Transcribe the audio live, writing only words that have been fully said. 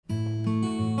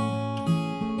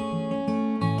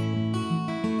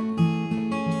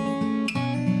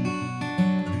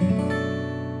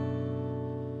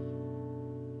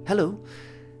Hello,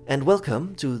 and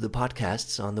welcome to the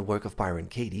podcasts on the work of Byron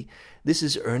Katie. This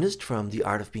is Ernest from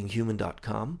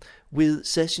theartofbeinghuman.com with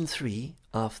session 3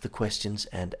 of the Questions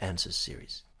and Answers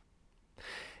series.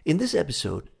 In this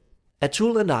episode,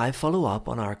 Atul and I follow up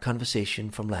on our conversation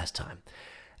from last time.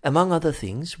 Among other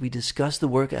things, we discuss the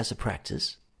work as a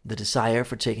practice, the desire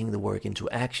for taking the work into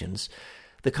actions,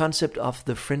 the concept of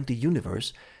the friendly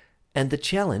universe, and the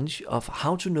challenge of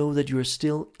how to know that you're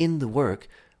still in the work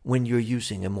when you're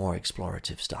using a more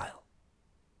explorative style.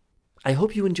 I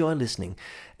hope you enjoy listening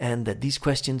and that these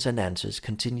questions and answers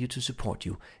continue to support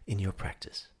you in your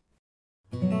practice.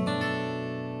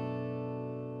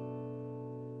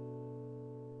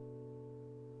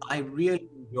 I really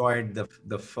enjoyed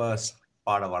the first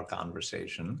part of our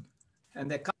conversation. And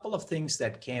there are a couple of things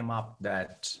that came up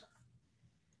that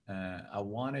I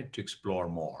wanted to explore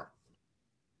more.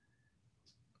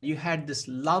 You had this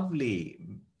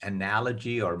lovely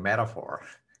analogy or metaphor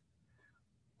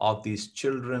of these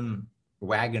children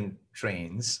wagon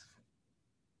trains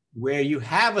where you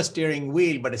have a steering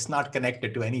wheel, but it's not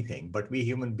connected to anything. But we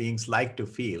human beings like to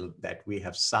feel that we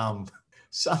have some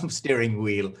steering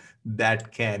wheel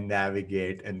that can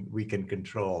navigate and we can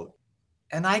control.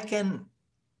 And I can,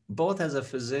 both as a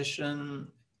physician,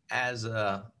 as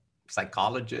a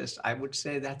psychologist, I would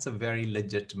say that's a very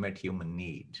legitimate human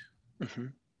need. Mm-hmm.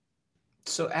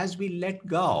 So as we let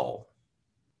go,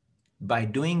 by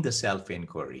doing the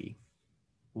self-inquiry,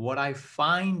 what I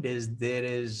find is there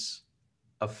is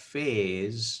a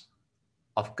phase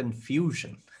of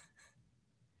confusion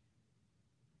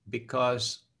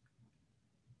because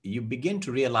you begin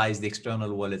to realize the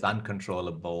external world is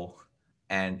uncontrollable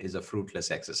and is a fruitless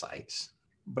exercise.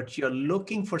 But you're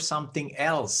looking for something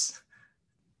else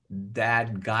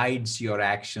that guides your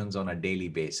actions on a daily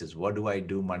basis. What do I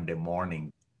do Monday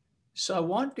morning? So I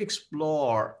want to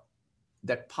explore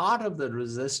that part of the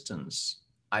resistance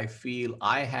I feel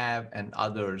I have and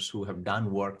others who have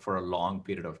done work for a long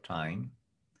period of time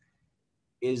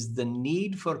is the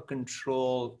need for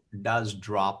control does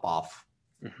drop off.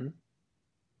 Mm-hmm.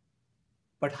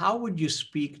 But how would you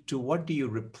speak to what do you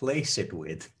replace it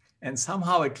with? And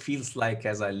somehow it feels like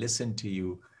as I listen to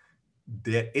you,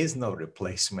 there is no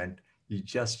replacement. You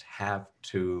just have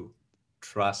to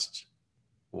trust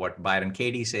what Byron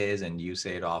Katie says, and you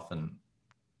say it often,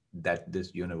 that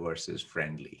this universe is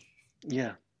friendly.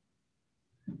 Yeah.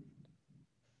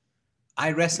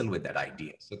 I wrestle with that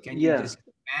idea. So can you just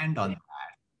expand on that?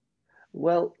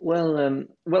 Well,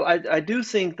 I do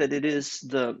think that it is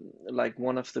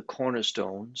one of the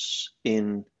cornerstones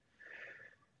in,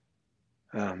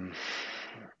 I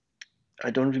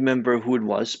don't remember who it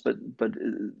was, but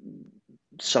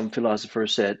some philosopher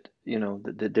said,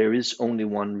 that there is only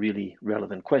one really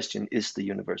relevant question: is the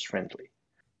universe friendly?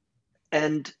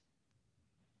 And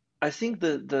I think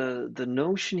the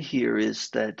notion here is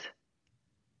that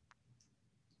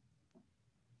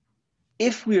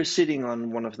if we are sitting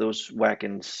on one of those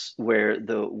wagons where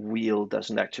the wheel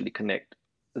doesn't actually connect,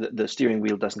 the steering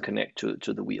wheel doesn't connect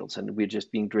to the wheels, and we're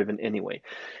just being driven anyway,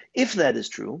 if that is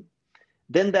true,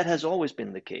 then that has always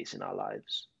been the case in our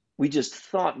lives. We just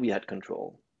thought we had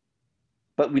control,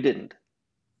 but we didn't.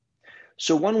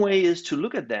 So one way is to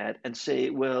look at that and say,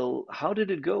 well, how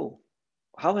did it go?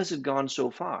 How has it gone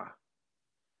so far?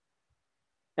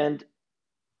 And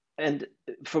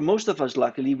for most of us,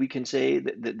 luckily, we can say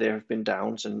that there have been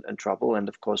downs and trouble. And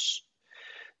of course,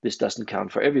 this doesn't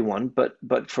count for everyone.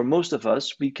 But for most of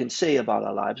us, we can say about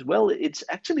our lives, well, it's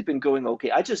actually been going okay.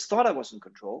 I just thought I was in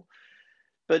control.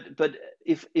 But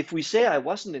if we say I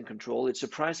wasn't in control, it's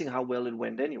surprising how well it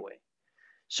went anyway.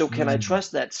 So can I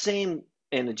trust that same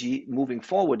energy moving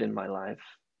forward in my life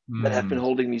that have been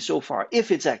holding me so far?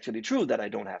 If it's actually true that I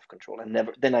don't have control, and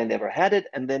then I never had it,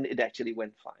 and then it actually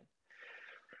went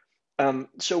fine.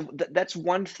 So that's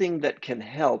one thing that can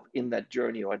help in that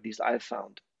journey, or at least I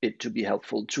found it to be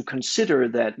helpful, to consider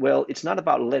that, well, it's not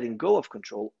about letting go of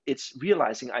control, it's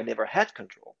realizing I never had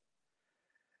control.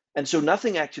 And so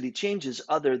nothing actually changes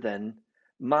other than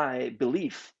my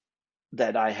belief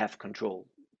that I have control,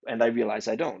 and I realize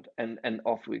I don't, and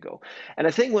off we go. And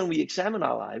I think when we examine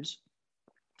our lives,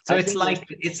 so it's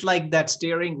like that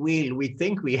steering wheel we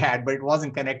think we had, but it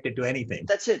wasn't connected to anything.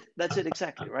 That's it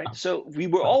exactly, right? So we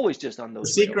were always just on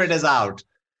those. The secret is out.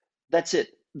 That's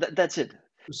it. That's it.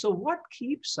 So what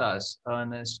keeps us,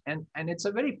 Ernest? And it's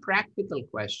a very practical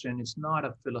question. It's not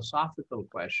a philosophical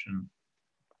question.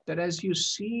 That as you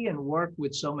see and work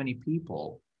with so many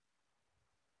people,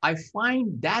 I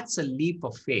find that's a leap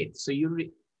of faith. So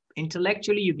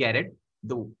intellectually, you get it.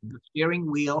 The steering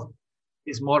wheel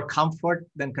is more comfort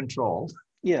than control.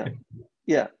 Yeah.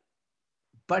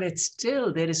 But it's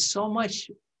still, there is so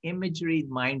much imagery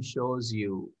mind shows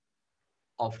you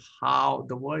of how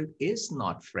the world is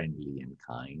not friendly and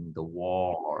kind, the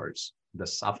wars, the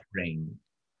suffering.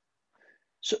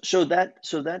 So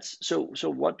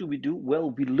what do we do?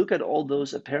 Well, we look at all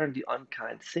those apparently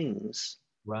unkind things,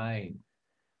 Right.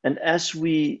 and as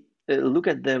we look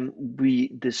at them, we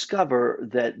discover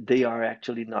that they are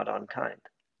actually not unkind.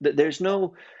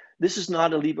 This is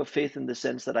not a leap of faith in the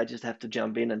sense that I just have to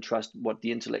jump in and trust what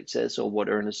the intellect says or what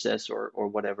Ernest says or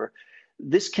whatever.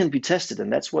 This can be tested,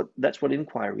 and that's what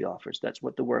inquiry offers. That's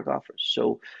what the work offers.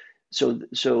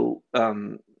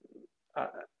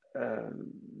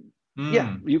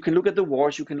 Yeah, you can look at the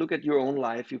wars, you can look at your own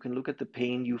life, you can look at the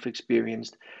pain you've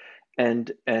experienced,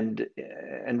 and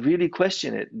really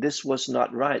question it. This was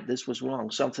not right. This was wrong.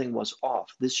 Something was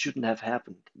off. This shouldn't have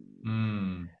happened.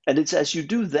 And it's as you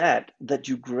do that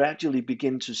you gradually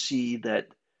begin to see that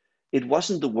it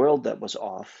wasn't the world that was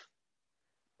off.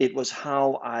 It was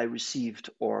how I received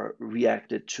or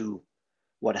reacted to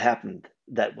what happened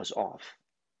that was off.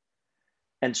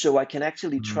 And so I can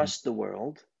actually trust the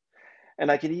world, and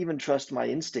I can even trust my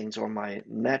instincts or my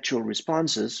natural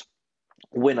responses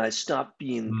when I stop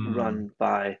being run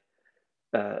by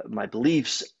my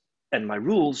beliefs and my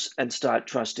rules and start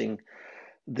trusting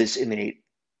this innate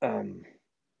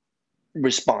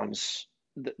response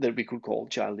that we could call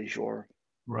childish or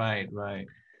right.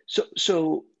 So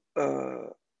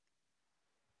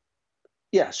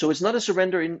it's not a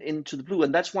surrender into the blue,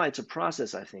 and that's why it's a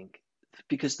process, I think,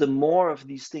 because the more of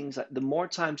these things, the more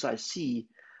times I see,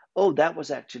 oh, that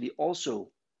was actually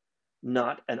also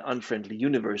not an unfriendly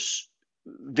universe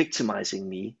victimizing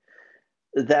me.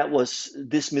 That was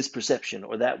this misperception,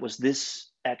 or that was this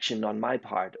action on my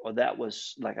part, or that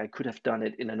was like I could have done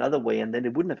it in another way and then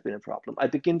it wouldn't have been a problem. I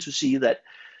begin to see that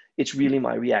it's really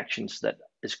my reactions that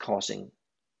is causing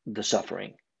the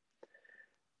suffering.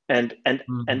 And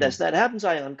as that happens,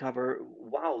 I uncover,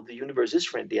 wow, the universe is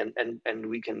friendly, and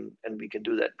we can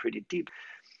do that pretty deep.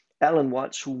 Alan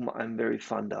Watts, whom I'm very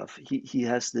fond of, he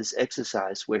has this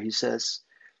exercise where he says,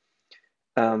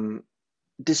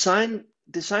 design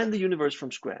the universe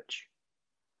from scratch.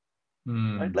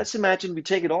 Right? Let's imagine we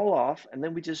take it all off, and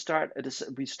then we just start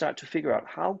to figure out,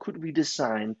 how could we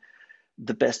design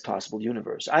the best possible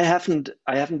universe? I haven't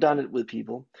done it with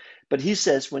people, but he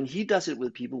says when he does it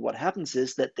with people, what happens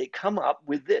is that they come up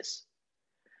with this.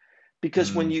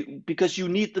 Because because you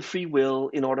need the free will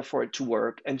in order for it to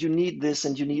work, and you need this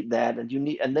and you need that,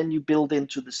 and then you build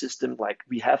into the system, like,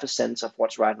 we have a sense of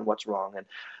what's right and what's wrong,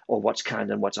 or what's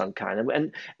kind and what's unkind,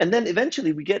 and then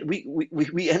eventually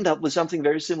we end up with something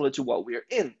very similar to what we're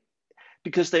in,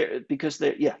 because they're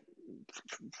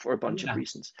for a bunch of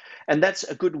reasons. And that's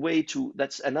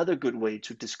another good way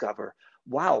to discover,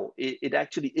 wow, it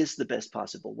actually is the best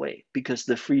possible way, because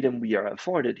the freedom we are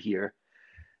afforded here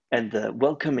and the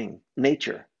welcoming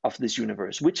nature of this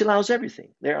universe, which allows everything.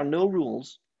 There are no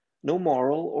rules, no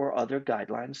moral or other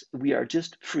guidelines. We are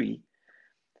just free.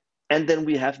 And then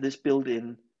we have this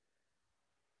built-in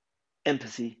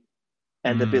empathy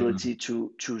and ability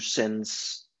to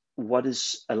sense what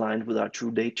is aligned with our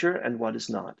true nature and what is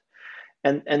not.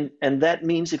 And that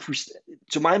means,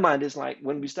 to my mind, is like,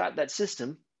 when we start that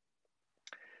system,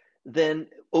 then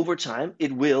over time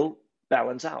it will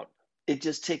balance out. It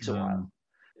just takes a while.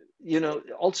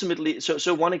 Ultimately,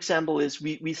 so one example is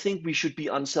we think we should be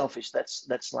unselfish.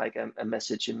 That's like a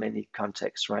message in many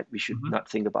contexts, right? We should not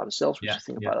think about ourselves. We should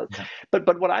think about others. Yeah.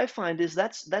 But what I find is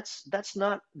that's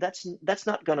not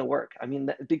going to work. I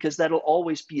mean, because that'll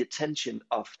always be a tension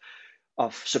of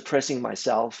suppressing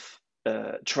myself,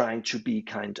 trying to be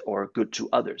kind or good to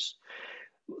others.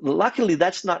 Luckily,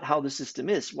 that's not how the system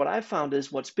is. What I found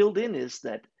is what's built in is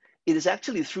that it is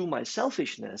actually through my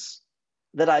selfishness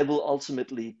that I will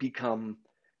ultimately become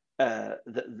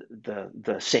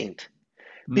the saint,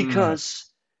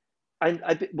 because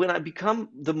when I become,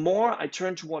 the more I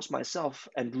turn towards myself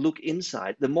and look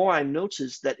inside, the more I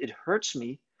notice that it hurts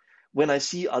me when I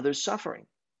see others suffering.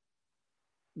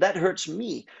 That hurts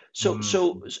me. So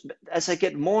as I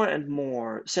get more and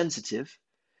more sensitive,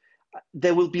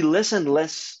 there will be less and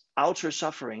less outer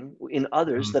suffering in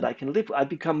others that I can live with. I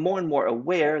become more and more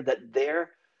aware that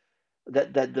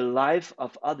that the life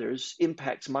of others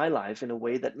impacts my life in a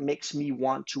way that makes me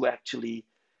want to actually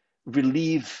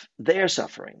relieve their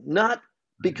suffering. Not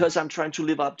because I'm trying to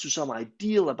live up to some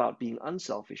ideal about being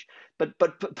unselfish, but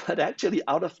actually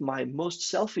out of my most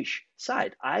selfish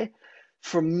side.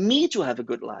 For me to have a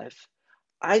good life,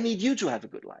 I need you to have a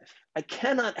good life. I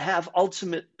cannot have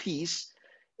ultimate peace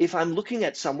if I'm looking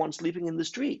at someone sleeping in the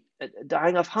street,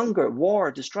 dying of hunger,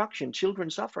 war, destruction, children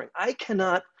suffering. I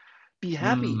cannot be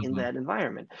happy in that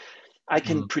environment. I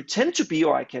can pretend to be,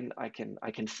 or I can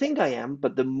think I am,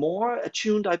 but the more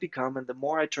attuned I become and the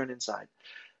more I turn inside,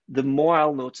 the more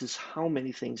I'll notice how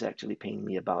many things actually pain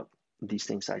me about these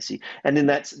things I see. And then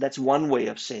that's one way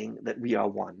of saying that we are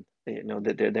one. You know,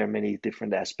 that there are many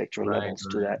different aspects or levels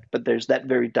to that. But there's that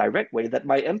very direct way that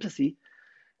my empathy,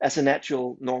 as a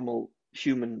natural, normal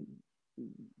human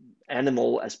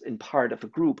animal, as in part of a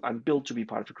group, I'm built to be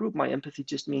part of a group. My empathy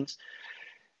just means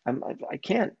I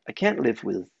can't live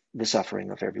with the suffering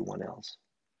of everyone else.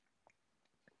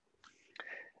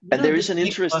 And there is an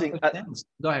interesting.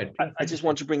 Go ahead. I just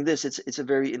want to bring this. It's a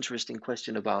very interesting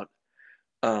question about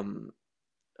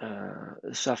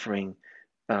suffering.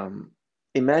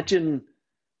 Imagine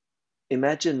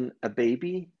a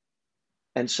baby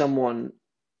and someone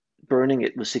burning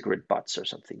it with cigarette butts or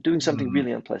something, doing something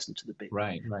really unpleasant to the baby.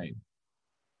 Right.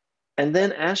 And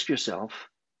then ask yourself,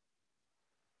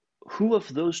 who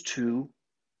of those two,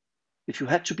 if you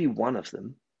had to be one of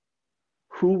them,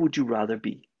 who would you rather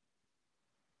be?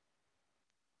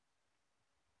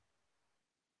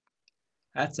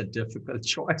 That's a difficult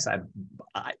choice.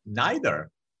 Neither.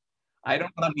 I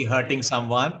don't want to be hurting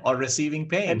someone or receiving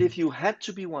pain. And if you had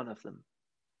to be one of them,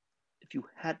 if you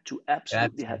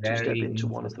absolutely had to step into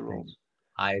one of the roles,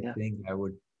 I think I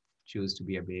would choose to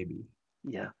be a baby.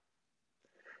 Yeah.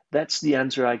 That's the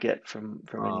answer I get from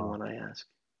anyone I ask.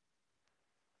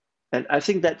 And I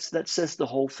think that says the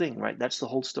whole thing, right? That's the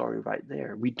whole story right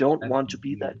there. We don't want to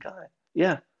be that guy.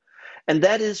 Yeah. And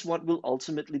that is what will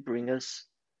ultimately bring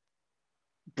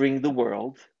the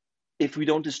world, if we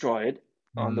don't destroy it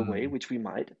on the way, which we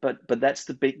might, but that's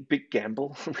the big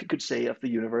gamble, we could say, of the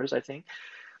universe, I think.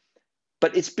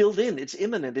 But it's built in, it's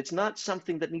imminent. It's not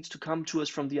something that needs to come to us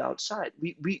from the outside.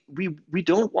 We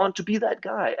don't want to be that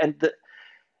guy.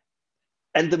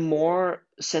 And the more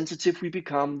sensitive we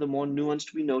become, the more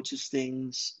nuanced we notice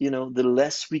things, the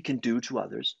less we can do to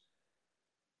others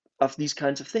of these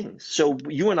kinds of things. So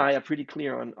you and I are pretty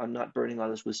clear on not burning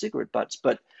others with cigarette butts,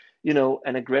 but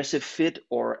an aggressive fit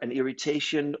or an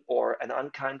irritation or an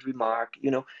unkind remark,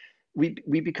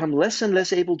 we become less and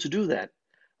less able to do that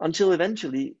until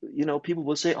eventually, people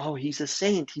will say, oh, he's a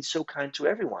saint, he's so kind to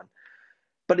everyone.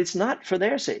 But it's not for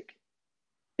their sake.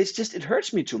 It's just, it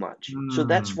hurts me too much. So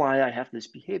that's why I have this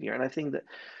behavior. And I think that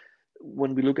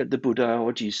when we look at the Buddha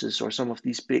or Jesus or some of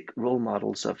these big role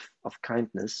models of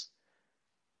kindness,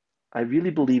 I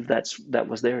really believe that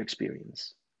was their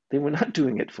experience. They were not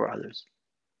doing it for others.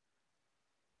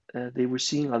 They were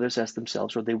seeing others as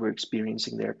themselves, or they were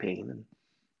experiencing their pain. And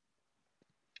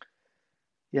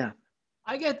yeah.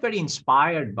 I get very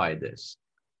inspired by this,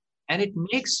 and it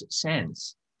makes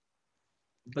sense.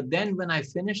 But then when I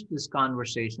finish this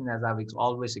conversation, as I've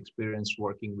always experienced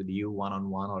working with you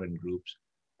one-on-one or in groups,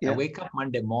 I wake up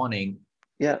Monday morning,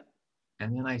 and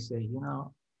then I say,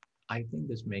 I think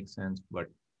this makes sense, but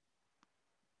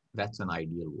that's an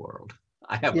ideal world.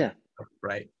 I have,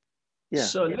 right? Yeah.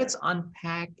 So let's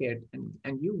unpack it.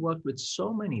 And you work with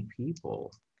so many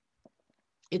people.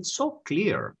 It's so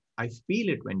clear. I feel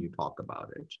it when you talk about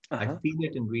it. I feel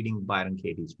it in reading Byron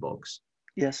Katie's books.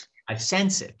 Yes. I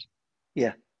sense it.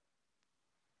 Yeah.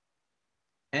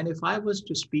 And if I was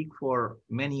to speak for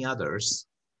many others,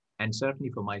 and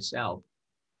certainly for myself,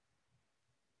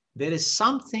 there is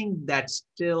something that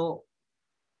still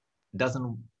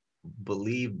doesn't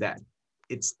believe that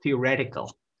it's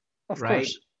theoretical.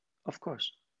 Of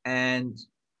course. And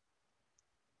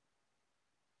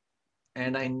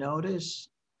I notice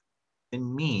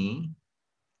in me,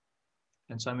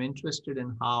 and so I'm interested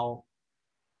in how,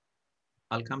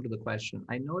 I'll come to the question.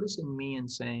 I notice in me in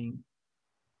saying,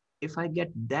 if I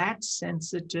get that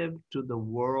sensitive to the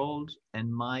world and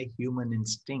my human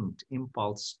instinct,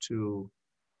 impulse to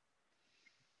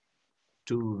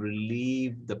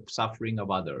relieve the suffering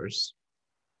of others,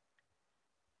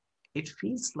 it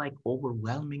feels like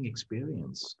overwhelming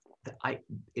experience.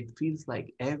 It feels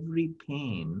like every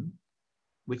pain,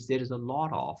 which there is a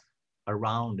lot of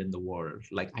around in the world,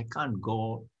 like I can't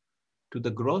go to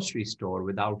the grocery store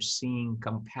without seeing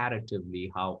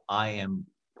comparatively how I am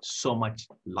so much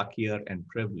luckier and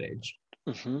privileged.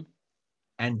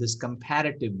 And this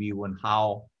comparative view on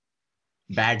how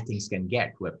bad things can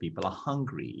get, where people are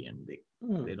hungry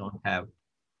and they don't have.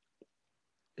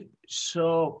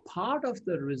 So part of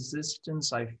the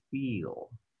resistance I feel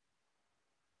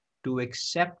to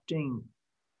accepting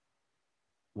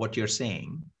what you're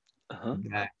saying,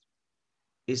 that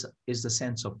is the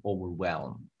sense of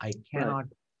overwhelm. I cannot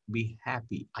be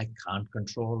happy. I can't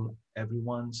control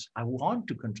I want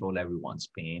to control everyone's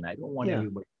pain. I don't want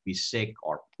everybody to be sick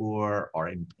or poor or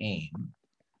in pain.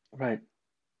 Right.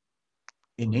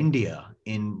 In India,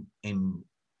 in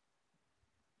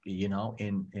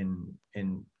in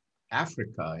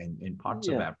Africa, in parts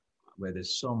of Yeah, Africa where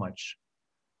there's so much.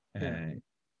 yeah,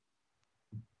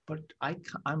 But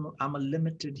I'm a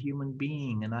limited human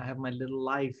being, and I have my little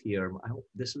life here.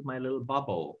 This is my little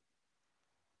bubble,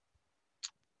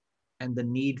 and the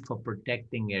need for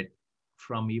protecting it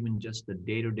from even just the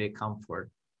day-to-day comfort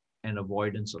and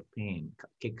avoidance of pain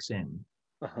kicks in,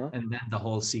 uh-huh, and then the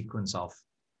whole sequence of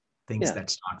things yeah. that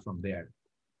start from there.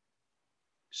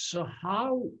 So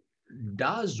how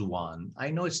does one? I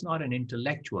know it's not an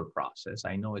intellectual process.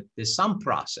 I know there's some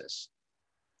process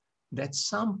that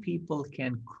some people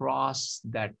can cross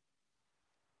that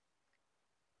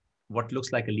what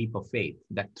looks like a leap of faith,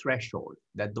 that threshold,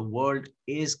 that the world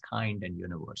is kind and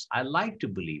universe. I like to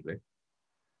believe it,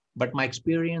 but my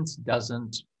experience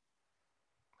doesn't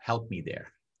help me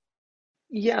there.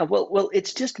 Yeah, well,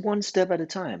 it's just one step at a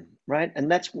time, right? And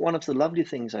that's one of the lovely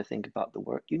things I think about the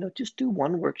work. Just do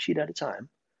one worksheet at a time,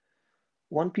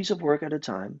 one piece of work at a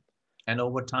time. And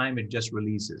over time, it just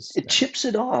releases It then. chips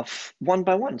it off one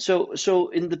by one. So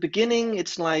in the beginning,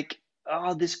 it's like,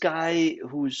 oh, this guy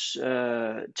who's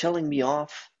telling me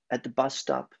off at the bus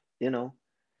stop,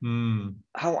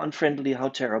 how unfriendly, how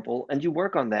terrible. And you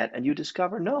work on that and you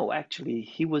discover, no,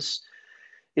 actually,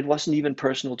 it wasn't even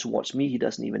personal towards me. He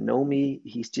doesn't even know me.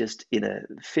 He's just in a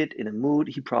fit, in a mood.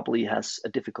 He probably has a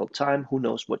difficult time. Who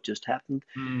knows what just happened?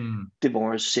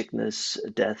 Divorce, sickness,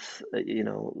 death,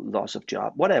 loss of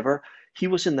job, whatever. He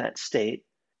was in that state.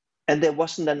 And there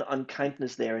wasn't an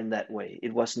unkindness there in that way.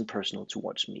 It wasn't personal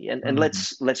towards me. And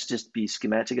let's just be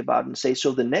schematic about it and say,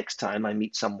 so the next time I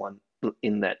meet someone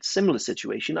in that similar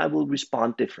situation, I will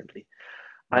respond differently.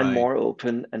 I'm Right. more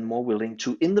open and more willing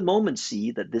to, in the moment,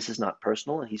 see that this is not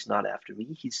personal and he's not after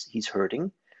me. He's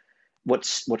hurting.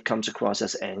 What comes across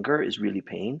as anger is really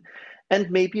pain, and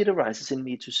maybe it arises in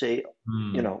me to say,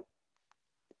 you know,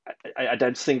 I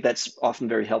don't think that's often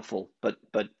very helpful, but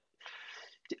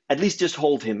at least just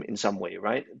hold him in some way,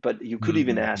 right? But you could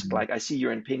even ask, like, I see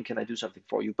you're in pain. Can I do something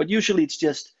for you? But usually it's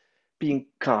just being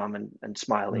calm and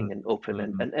smiling and open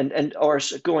and or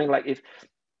going like if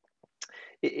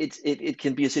it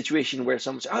can be a situation where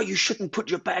someone says, "Oh, you shouldn't put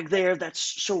your bag there. That's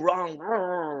so wrong."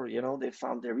 They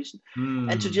found their reason,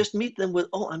 and to just meet them with,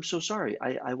 "Oh, I'm so sorry.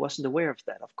 I wasn't aware of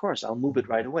that. Of course, I'll move it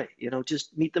right away."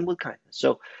 Just meet them with kindness.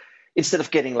 So instead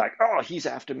of getting like, "Oh, he's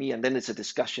after me," and then it's a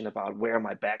discussion about where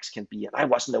my bags can be, and I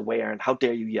wasn't aware, and how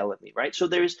dare you yell at me, right? So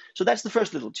that's the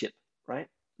first little tip, right?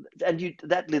 And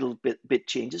that little bit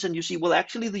changes, and you see, well,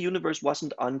 actually, the universe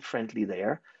wasn't unfriendly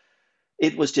there.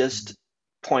 It was just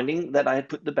pointing that I had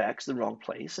put the bags the wrong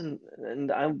place,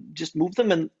 and I just moved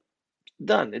them and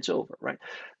done. It's over, right?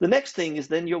 The next thing is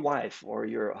then your wife or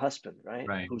your husband, right,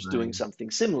 Right. who's Right. doing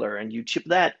something similar, and you chip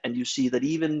that, and you see that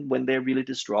even when they're really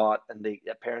distraught and they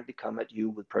apparently come at you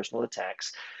with personal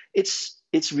attacks, it's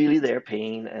really their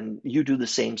pain, and you do the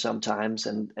same sometimes,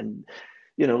 and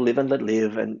live and let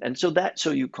live, and so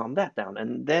you calm that down,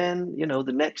 and then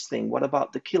the next thing. What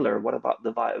about the killer? What about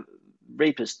the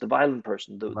rapist, the violent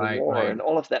person, the Right. war, Right. and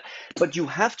all of that? But you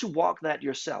have to walk that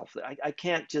yourself. I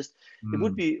can't just. It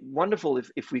would be wonderful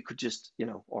if we could just,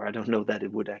 or I don't know that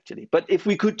it would actually, but if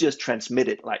we could just transmit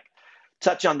it, like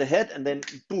touch on the head and then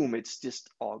boom, it's just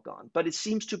all gone. But it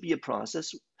seems to be a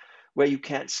process where you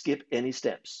can't skip any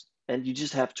steps and you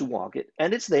just have to walk it,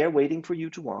 and it's there waiting for you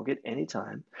to walk it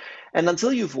anytime. And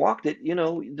until you've walked it,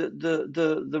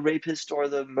 the rapist or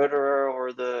the murderer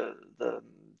or the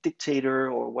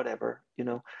dictator or whatever,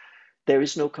 there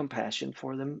is no compassion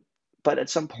for them. But at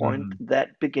some point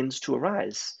that begins to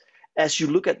arise as you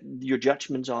look at your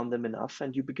judgments on them enough,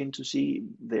 and you begin to see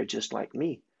they're just like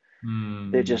me.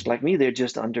 They're just like me. They're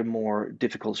just under more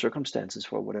difficult circumstances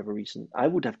for whatever reason. I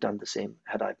would have done the same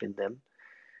had I been them.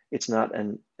 It's not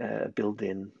an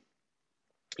built-in,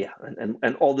 yeah,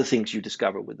 and all the things you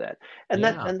discover with that, and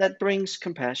Yeah. that brings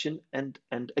compassion, and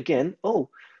again, oh,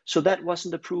 so that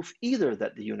wasn't a proof either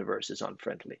that the universe is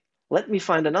unfriendly. Let me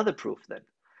find another proof then.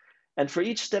 And for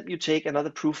each step you take, another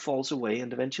proof falls away,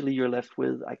 and eventually you're left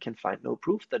with, I can find no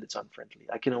proof that it's unfriendly.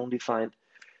 I can only find,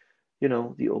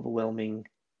 the overwhelming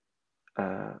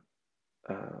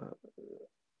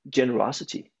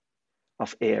generosity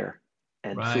of air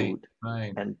and Right. food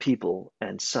Right. and people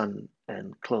and sun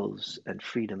and clothes and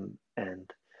freedom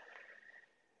and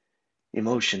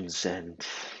emotions and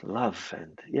love,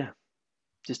 and yeah,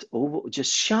 just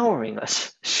showering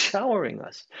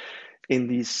us in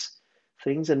these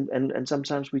things, and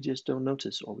sometimes we just don't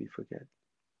notice or we forget.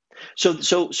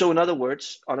 So in other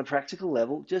words, on a practical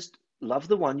level, just love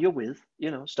the one you're with.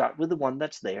 Start with the one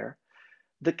that's there: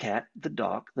 the cat, the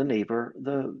dog, the neighbor,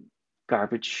 the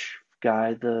garbage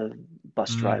guy, the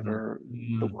bus Mm, driver,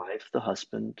 the mm. wife, the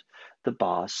husband, the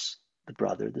boss, the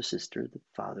brother, the sister, the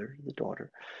father, the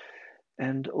daughter.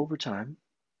 And over time,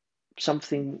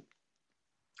 something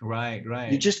Right, you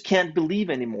right. just can't believe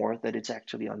anymore that it's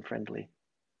actually unfriendly.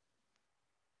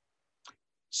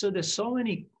 So there's so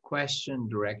many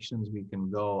directions we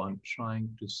can go. I'm trying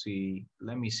to see.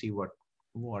 Let me see what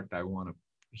I want to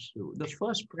pursue. The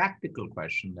first practical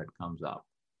question that comes up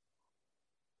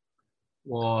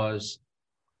was,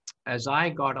 as I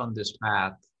got on this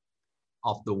path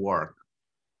of the work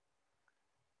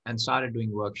and started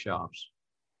doing workshops,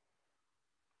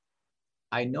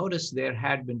 I noticed there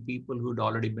had been people who'd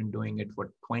already been doing it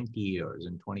for 20 years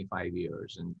and 25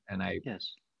 years, and I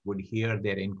Yes. would hear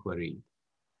their inquiry.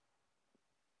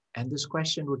 And this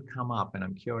question would come up, and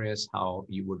I'm curious how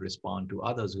you would respond to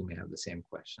others who may have the same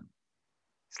question.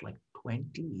 It's like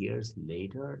 20 years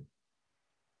later,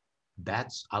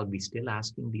 I'll be still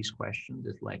asking these questions.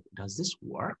 It's like, does this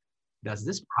work? Does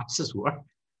this process work?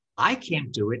 I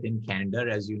came to it in candor,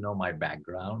 as you know, my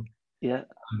background. Yeah.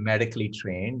 I'm medically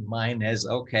trained. Mine is,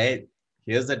 okay,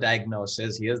 here's the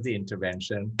diagnosis, here's the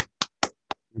intervention.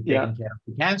 We've Yeah. taken care of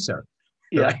the cancer,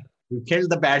 Yeah. right? We kill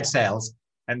the bad cells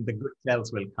and the good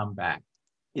cells will come back.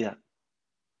 Yeah.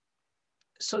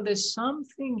 So there's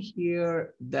something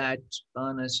here that,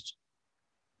 Ernest,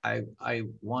 I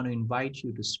want to invite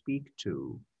you to speak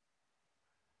to,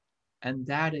 and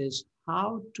that is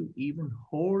how to even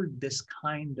hold this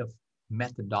kind of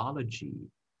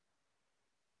methodology,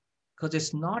 because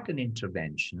it's not an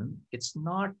intervention, it's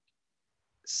not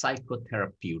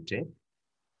psychotherapeutic,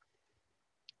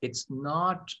 it's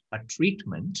not a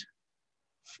treatment.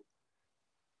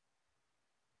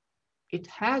 It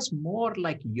has more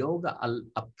like yoga,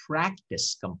 a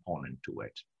practice component to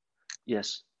it.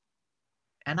 Yes.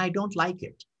 And I don't like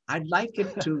it. I'd like it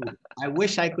to, I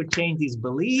wish I could change these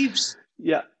beliefs.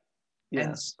 Yeah. Yeah.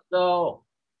 And so,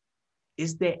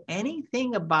 is there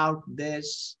anything about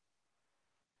this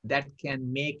that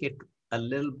can make it a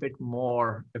little bit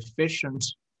more efficient?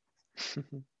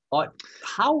 Or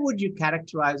how would you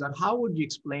characterize, or how would you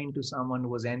explain to someone who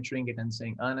was entering it and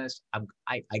saying, Ernest,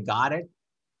 I got it.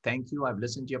 Thank you. I've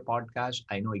listened to your podcast.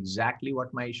 I know exactly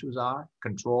what my issues are: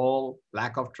 control,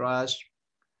 lack of trust.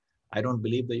 I don't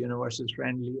believe the universe is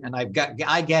friendly, and I get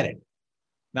it.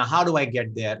 Now, how do I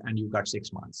get there? And you've got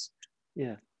 6 months.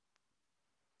 Yeah.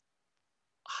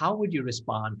 How would you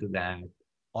respond to that?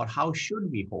 Or how should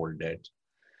we hold it?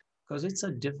 Because it's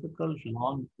a difficult,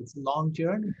 it's a long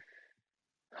journey.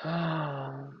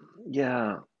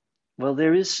 Yeah. Well,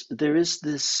 there is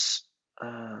this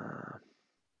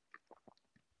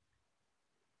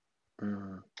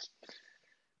mm,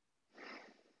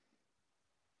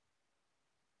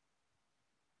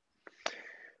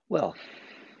 well,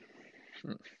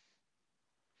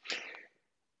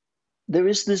 there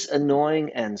is this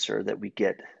annoying answer that we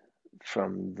get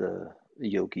from the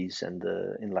yogis and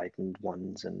the enlightened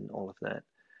ones and all of that,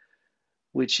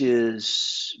 which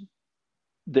is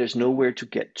there's nowhere to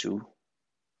get to.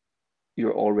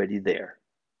 You're already there.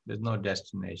 There's no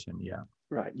destination. Yeah.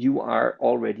 Right. You are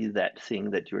already that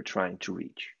thing that you're trying to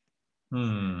reach.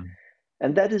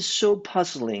 And that is so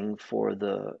puzzling for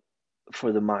the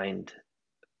mind,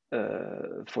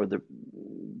 for the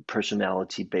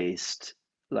personality-based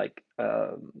like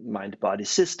mind-body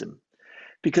system,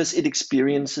 because it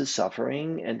experiences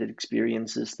suffering and it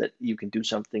experiences that you can do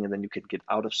something and then you can get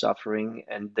out of suffering,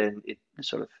 and then it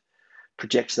sort of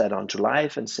projects that onto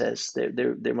life and says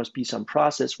there must be some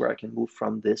process where I can move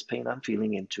from this pain I'm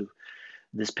feeling into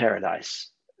this paradise,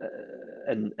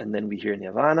 and then we hear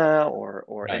nirvana or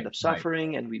Right, end of right,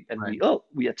 suffering, and right.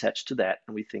 we attach to that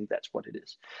and we think that's what it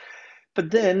is. But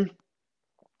then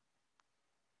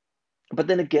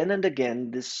again and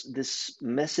again, this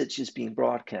message is being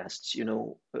broadcast.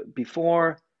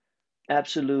 Before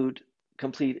absolute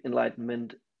complete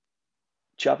enlightenment,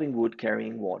 chopping wood,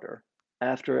 carrying water.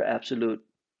 After absolute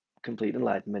complete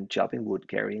enlightenment, chopping wood,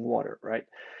 carrying water. Right?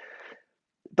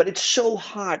 But it's so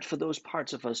hard for those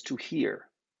parts of us to hear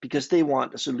because they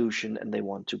want a solution and they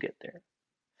want to get there.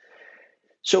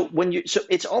 So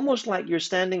it's almost like you're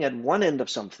standing at one end of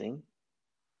something,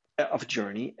 of a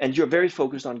journey, and you're very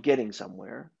focused on getting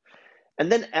somewhere.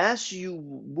 And then as you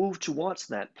move towards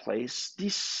that place,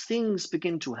 these things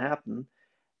begin to happen.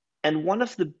 And one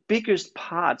of the biggest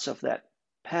parts of that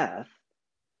path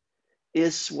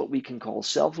is what we can call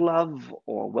self-love,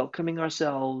 or welcoming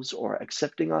ourselves, or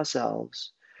accepting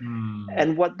ourselves.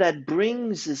 And what that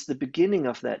brings is the beginning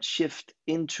of that shift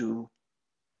into,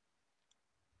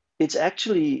 it's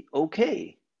actually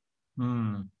okay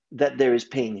that there is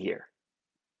pain here.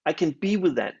 I can be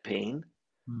with that pain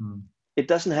It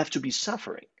doesn't have to be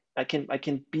suffering. I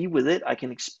can be with it. I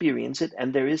can experience it,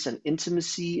 and there is an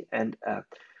intimacy and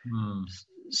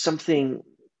something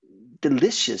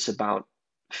delicious about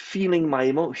feeling my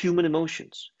human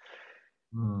emotions.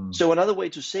 So another way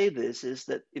to say this is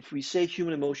that if we say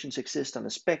human emotions exist on a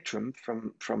spectrum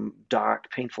from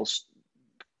dark, painful,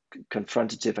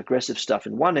 confrontative, aggressive stuff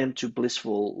in one end to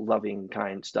blissful, loving,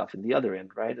 kind stuff in the other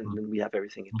end, right? And then we have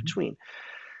everything in between.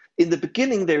 In the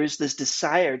beginning, there is this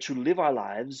desire to live our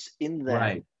lives in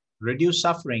that reduce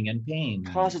suffering and pain,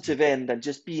 positive end, and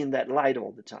just be in that light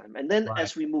all the time. And then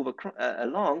as we move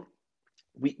along,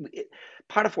 we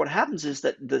part of what happens is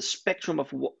that the spectrum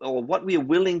of what we are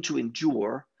willing to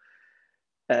endure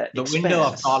the window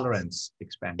of tolerance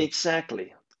expands.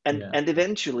 Exactly. And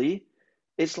eventually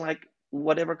it's like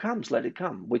whatever comes, let it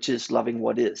come, which is loving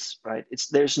what is, right?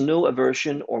 There's no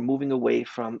aversion or moving away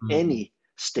from any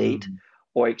state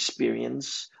or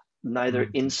experience, neither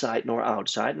inside nor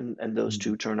outside, and those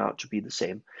two turn out to be the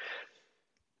same.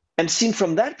 And seen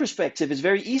from that perspective, it's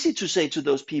very easy to say to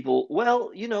those people,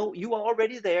 well, you know, you are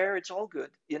already there. It's all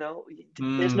good. You know,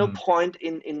 there's no point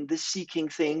in this seeking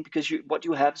thing because what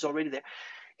you have is already there.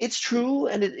 It's true,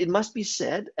 and it must be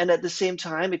said. And at the same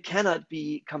time, it cannot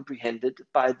be comprehended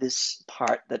by this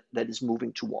part that is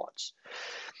moving towards.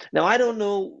 Now, I don't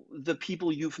know the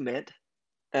people you've met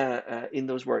in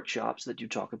those workshops that you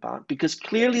talk about, because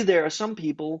clearly there are some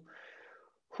people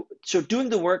so doing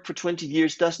the work for 20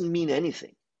 years doesn't mean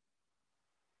anything.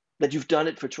 That you've done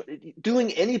it for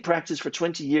doing any practice for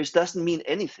 20 years doesn't mean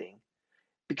anything,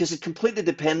 because it completely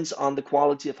depends on the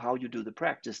quality of how you do the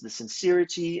practice, the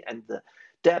sincerity and the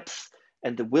depth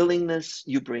and the willingness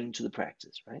you bring to the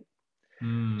practice, right?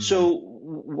 So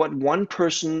what one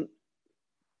person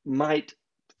might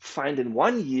find in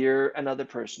 1 year, another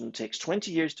person takes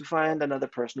 20 years to find, another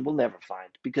person will never find,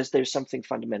 because there's something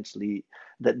fundamentally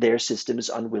that their system is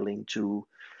unwilling to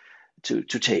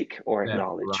take or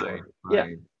acknowledge.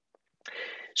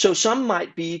 So some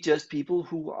might be just people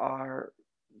who are,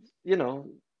 you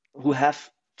know, who have,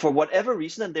 for whatever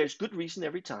reason, and there's good reason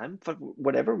every time, for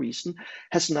whatever reason,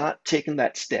 has not taken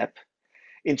that step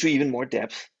into even more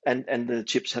depth, and the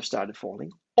chips have started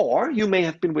falling. Or you may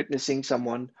have been witnessing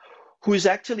someone who is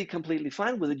actually completely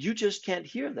fine with it. You just can't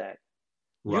hear that.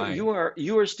 You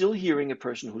are still hearing a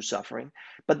person who's suffering,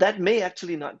 but that may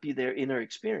actually not be their inner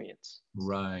experience.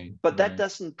 But that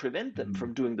doesn't prevent them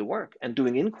from doing the work and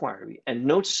doing inquiry and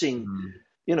noticing,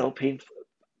 you know,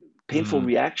 painful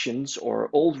reactions or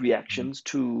old reactions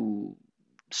to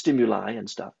stimuli and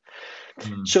stuff.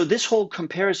 So this whole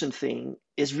comparison thing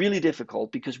is really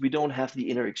difficult because we don't have the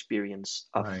inner experience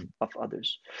of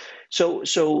others. So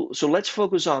let's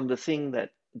focus on the thing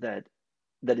that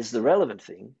is the relevant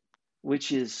thing,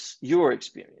 which is your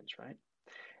experience, right?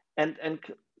 And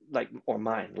like, or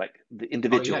mine, like the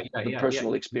individual, the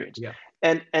personal experience.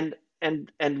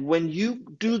 And when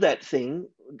you do that thing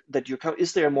that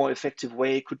is there a more effective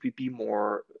way? Could we be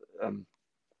more,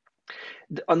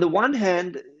 on the one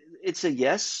hand, it's a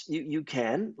yes, you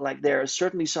can, like there are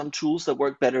certainly some tools that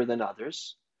work better than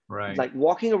others, like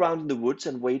walking around in the woods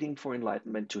and waiting for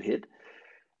enlightenment to hit,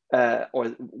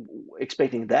 or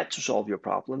expecting that to solve your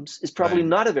problems is probably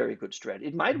not a very good strategy.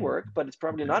 It might work, but it's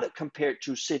probably not compared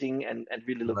to sitting and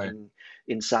really looking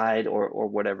inside or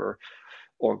whatever,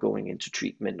 or going into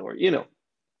treatment, or, you know.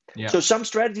 So some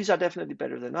strategies are definitely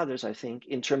better than others, I think,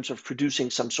 in terms of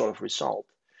producing some sort of result.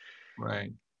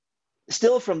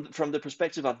 Still, from the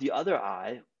perspective of the other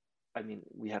eye, I mean,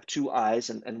 we have two eyes,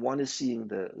 and one is seeing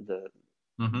the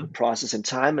process in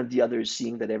time, and the other is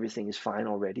seeing that everything is fine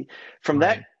already. From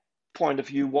that point of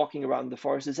view, walking around the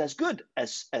forest is as good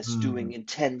as doing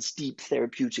intense, deep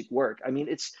therapeutic work. I mean,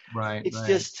 it's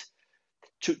just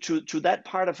to that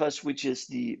part of us, which is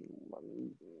the,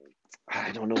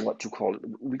 I don't know what to call it.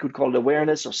 We could call it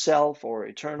awareness or self or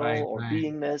eternal or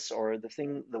beingness or the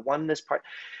oneness part.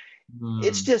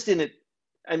 It's just in it.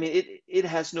 I mean, it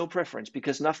has no preference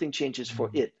because nothing changes for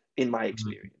it in my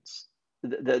experience.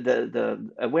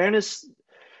 The awareness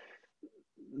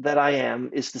that I am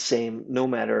is the same no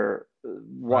matter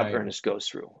what Ernest goes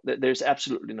through. There's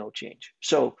absolutely no change.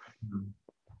 So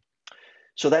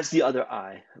that's the other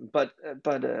eye. But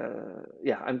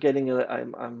yeah, I'm getting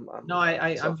I'm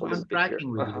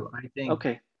tracking with you. I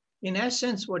think in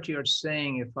essence what you're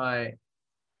saying, if I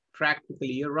practically,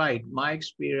 you're right. My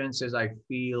experience is I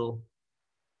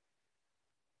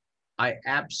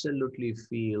absolutely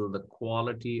feel the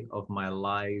quality of my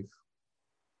life,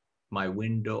 my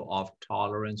window of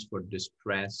tolerance for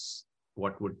distress,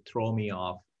 what would throw me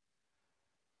off,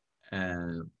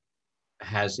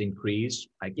 has increased.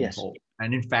 I can hope.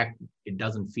 And in fact, it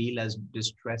doesn't feel as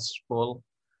distressful.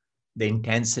 the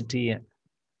intensity.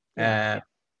 Yeah.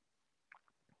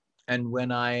 And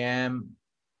when I am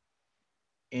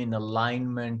in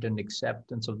alignment and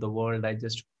acceptance of the world, I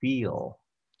just feel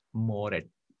more at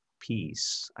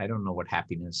peace. I don't know what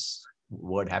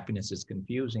word happiness is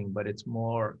confusing, but it's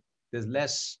more, there's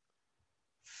less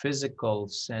physical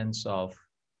sense of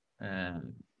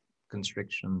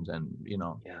constrictions and,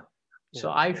 Yeah.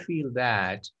 So I feel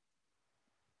that,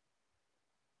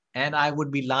 and I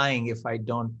would be lying if I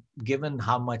don't, given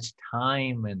how much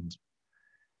time and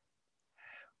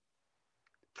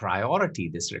priority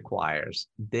this requires,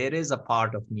 there is a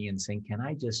part of me in saying, can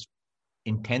I just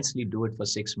intensely do it for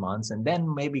 6 months and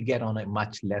then maybe get on a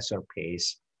much lesser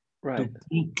pace Right.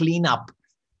 to clean up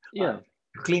Yeah.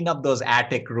 those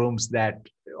attic rooms, that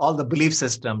all the belief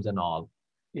systems and all.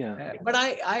 Yeah. But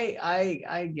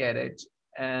I get it.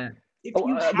 If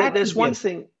you There's one give,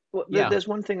 thing. Well, yeah, there's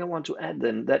one thing I want to add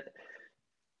then, that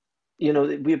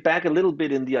we're back a little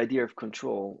bit in the idea of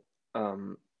control,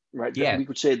 right? That yes, we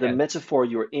could say the yes, metaphor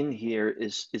you're in here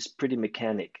is pretty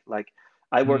mechanic. Like,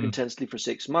 I work intensely for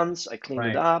 6 months, I clean it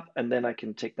right, up, and then I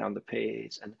can take down the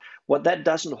pace. And what that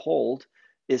doesn't hold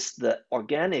is the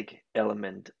organic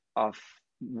element of,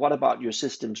 what about your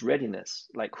system's readiness?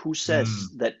 Like, who says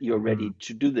that you're ready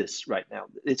to do this right now?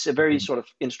 It's a very sort of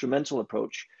instrumental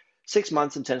approach. 6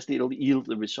 months intensely, it'll yield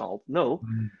the result. No,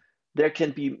 there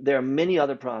are many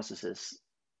other processes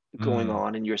going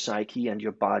on in your psyche and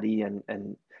your body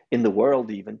and in the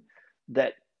world even,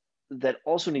 that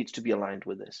also needs to be aligned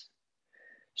with this.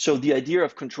 So the idea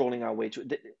of controlling our way to,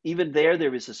 even there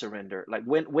is a surrender. Like,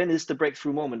 when is the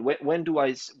breakthrough moment? When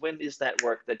is that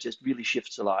work that just really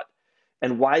shifts a lot?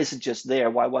 And why is it just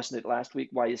there? Why wasn't it last week?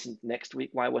 Why isn't next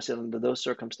week? Why was it under those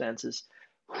circumstances?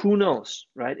 Who knows,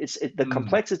 right? It's the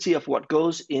complexity of what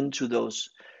goes into those,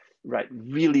 right,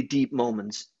 really deep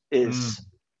moments is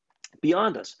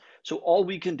beyond us. So all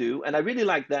we can do, and I really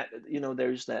like that,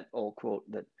 there's that old quote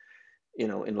that,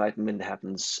 enlightenment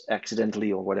happens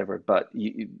accidentally or whatever, but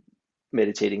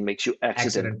meditating makes you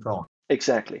accident prone.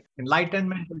 Exactly.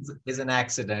 Enlightenment is an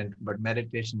accident, but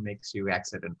meditation makes you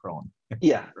accident prone.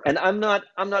 Yeah. And I'm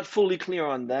not fully clear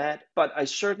on that, but I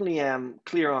certainly am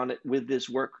clear on it with this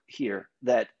work here,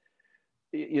 that,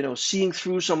 seeing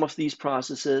through some of these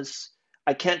processes,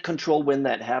 I can't control when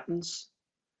that happens.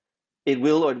 It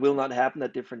will or it will not happen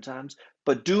at different times,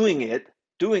 but doing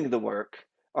the work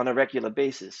on a regular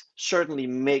basis certainly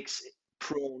makes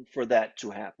prone for that to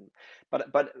happen.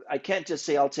 But I can't just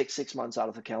say I'll take 6 months out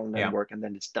of the calendar and work and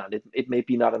then it's done. It may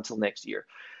be not until next year,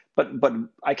 but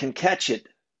I can catch it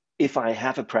if I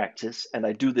have a practice and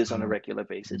I do this on a regular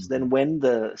basis. Then when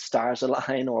the stars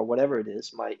align or whatever it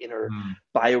is, my inner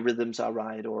biorhythms are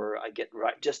right, or I get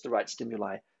just the right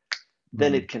stimuli,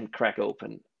 then it can crack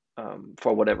open,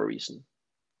 for whatever reason.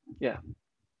 Yeah.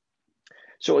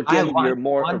 So again, we are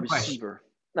more a receiver.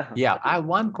 Yeah, I have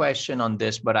one question on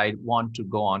this, but I want to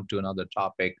go on to another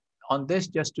topic. On this,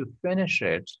 just to finish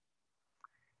it,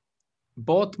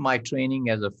 both my training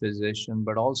as a physician,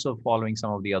 but also following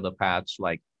some of the other paths,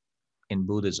 like in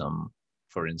Buddhism,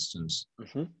 for instance,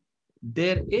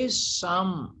 there is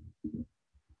some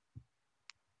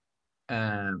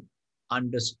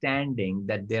understanding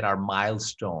that there are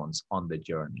milestones on the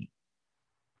journey.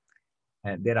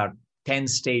 And there are 10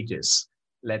 stages.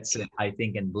 Let's say, I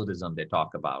think in Buddhism, they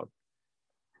talk about,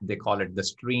 they call it the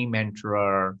stream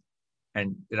enterer,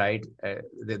 and right,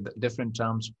 the different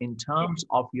terms in terms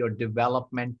of your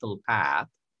developmental path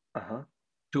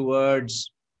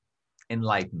towards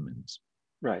enlightenment.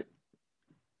 Right.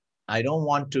 I don't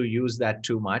want to use that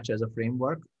too much as a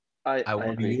framework. I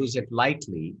want to use it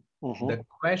lightly. The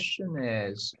question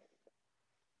is,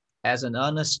 as an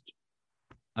earnest,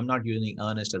 I'm not using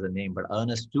earnest as a name, but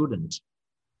earnest student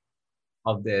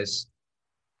of this,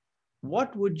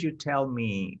 what would you tell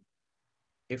me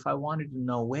if I wanted to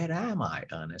know, where am I,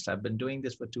 Ernest? I've been doing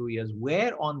this for 2 years.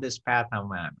 Where on this path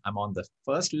am I? I'm on the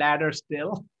first ladder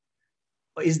still.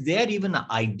 Is there even an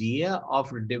idea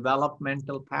of a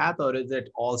developmental path, or is it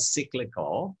all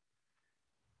cyclical?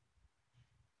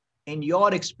 In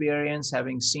your experience,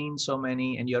 having seen so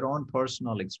many, in your own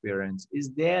personal experience,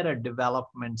 is there a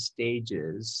development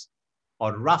stages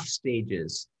or rough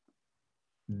stages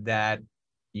that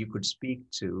you could speak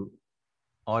to,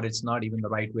 or it's not even the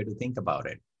right way to think about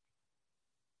it?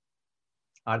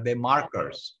 Are they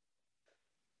markers?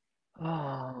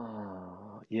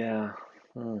 Oh, yeah.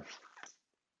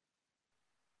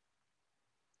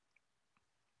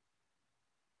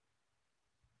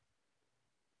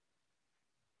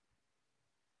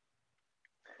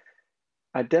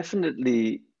 I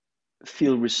definitely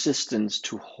feel resistance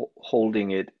to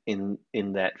holding it in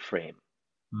that frame.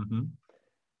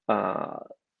 uh,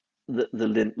 the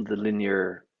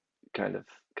linear kind of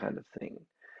thing.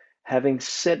 Having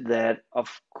said that,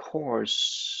 of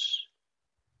course,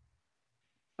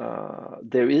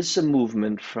 there is a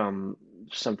movement from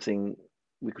something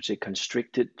we could say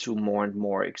constricted to more and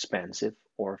more expansive,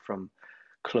 or from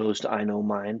closed I know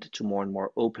mind to more and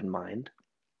more open mind.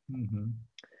 Mm-hmm.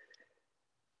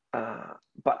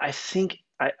 But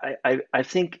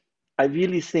I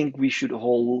really think we should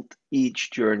hold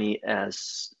each journey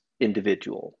as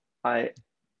individual. I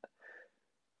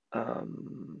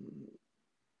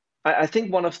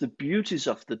think one of the beauties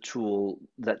of the tool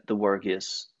that the work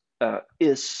is that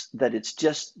it's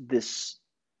just this,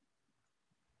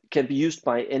 can be used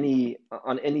by any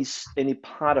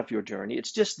part of your journey.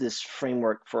 It's just this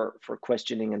framework for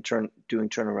questioning and doing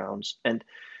turnarounds, and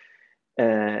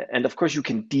of course you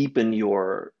can deepen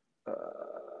your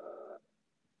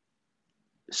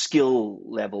skill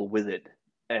level with it,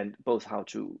 and both how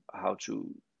to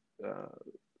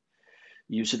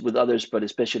use it with others, but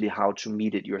especially how to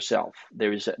meet it yourself.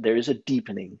 There is a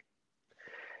deepening,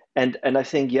 and I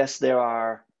think, yes, there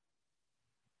are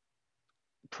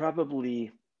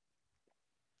probably.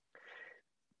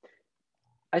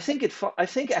 I think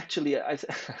actually, I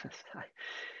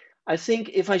think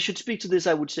if I should speak to this,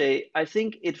 I would say I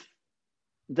think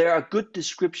there are good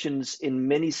descriptions in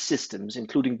many systems,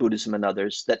 including Buddhism and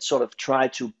others, that sort of try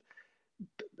to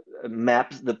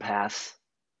map the path.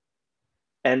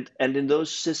 And in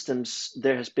those systems,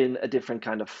 there has been a different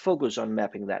kind of focus on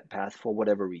mapping that path for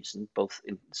whatever reason, both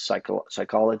in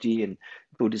psychology and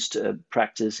Buddhist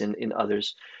practice, in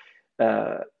others.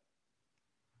 I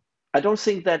don't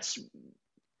think that's.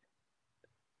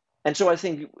 And so I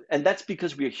think, and that's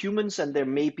because we are humans, and there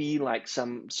may be like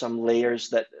some layers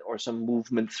that, or some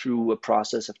movement through a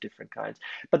process of different kinds.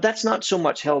 But that's not so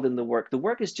much held in the work. The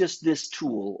work is just this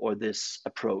tool or this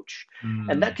approach,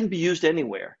 and that can be used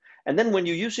anywhere. And then when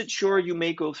you use it, sure, you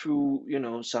may go through,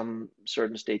 some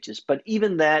certain stages, but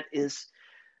even that is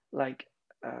like,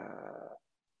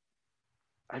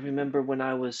 I remember when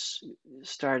I was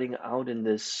starting out in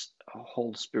this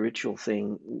whole spiritual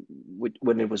thing,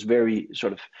 when it was very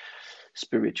sort of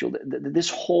spiritual, this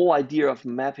whole idea of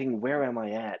mapping where am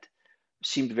I at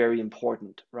seemed very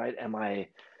important, right?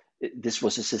 This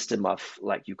was a system of,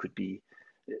 like, you could be,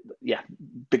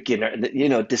 beginner,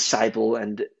 disciple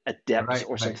and adept,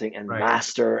 or something, and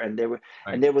master, and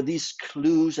there were these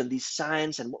clues and these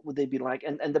signs, and what would they be like?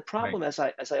 And the problem, as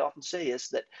I often say, is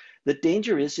that the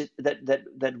danger is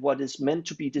that what is meant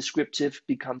to be descriptive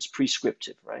becomes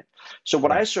prescriptive, right? So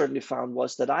what I certainly found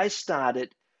was that I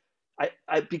started,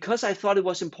 because I thought it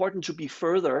was important to be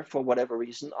further, for whatever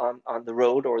reason, on the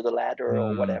road or the ladder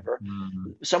or whatever.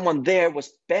 Someone there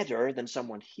was better than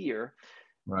someone here.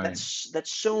 That's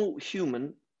so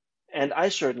human, and I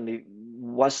certainly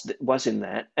was in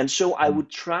that. And so I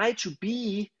would try to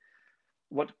be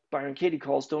what Byron Katie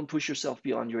calls, don't push yourself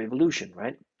beyond your evolution,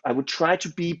 right? I would try to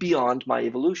be beyond my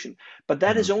evolution, but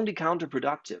that is only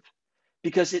counterproductive,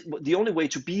 because the only way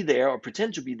to be there, or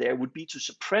pretend to be there, would be to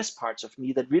suppress parts of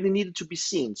me that really needed to be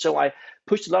seen. So I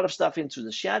pushed a lot of stuff into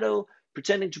the shadow,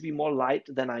 pretending to be more light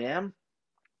than I am,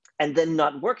 and then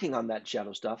not working on that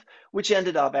shadow stuff, which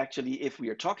ended up actually, if we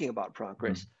are talking about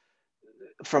progress,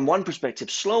 from one perspective,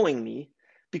 slowing me,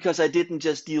 because I didn't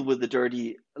just deal with the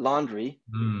dirty laundry.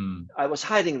 I was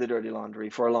hiding the dirty laundry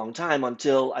for a long time,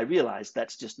 until I realized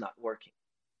that's just not working.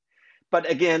 But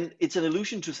again, it's an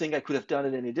illusion to think I could have done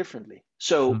it any differently.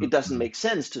 So it doesn't make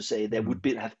sense to say there would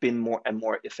have been a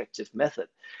more effective method.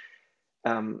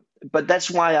 But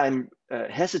that's why I'm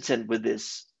hesitant with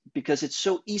this, because it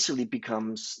so easily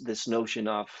becomes this notion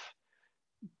of,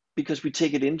 because we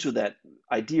take it into that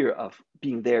idea of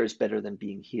being there is better than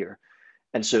being here.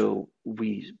 And so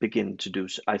we begin to do,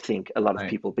 I think a lot of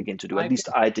people begin to do, at least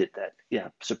I did that,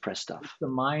 suppress stuff. The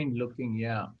mind looking,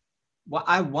 Well,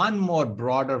 I have one more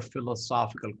broader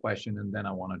philosophical question, and then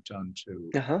I want to turn to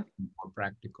more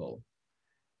practical.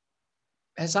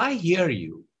 As I hear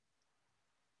you,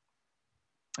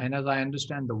 and as I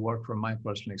understand the work from my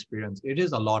personal experience, it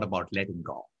is a lot about letting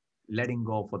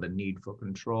go for the need for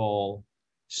control,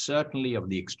 certainly of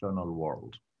the external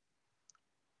world.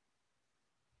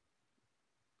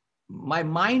 My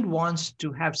mind wants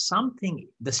to have something,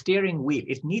 the steering wheel,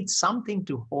 it needs something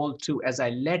to hold to. As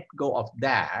I let go of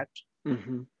that,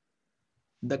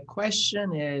 the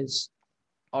question is,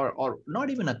 or not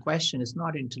even a question, it's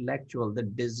not intellectual, the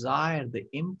desire, the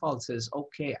impulse is,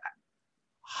 okay,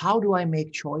 how do I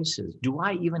make choices? Do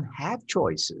I even have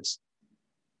choices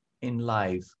in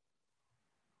life?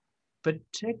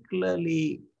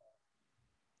 Particularly,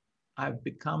 I've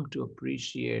become to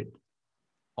appreciate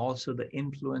also the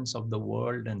influence of the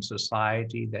world and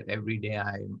society that every day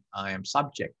I am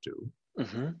subject to,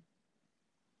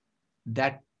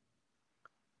 that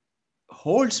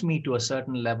holds me to a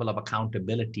certain level of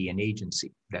accountability and agency.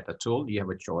 That a tool, you have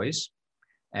a choice.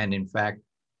 And in fact,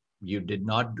 you did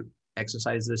not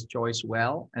exercise this choice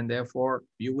well, and therefore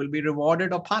you will be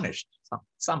rewarded or punished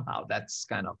somehow. That's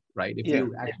kind of right. If you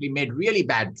actually made really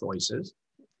bad choices,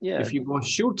 if you go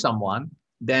shoot someone,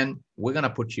 then we're going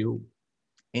to put you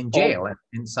in jail, and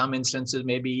in some instances,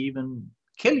 maybe even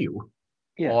kill you,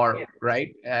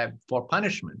 for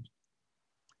punishment.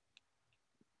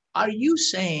 Are you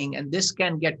saying, and this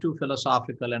can get too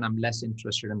philosophical, and I'm less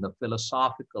interested in the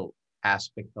philosophical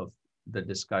aspect of the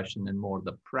discussion and more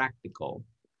the practical.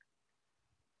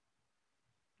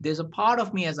 There's a part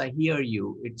of me as I hear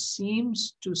you, it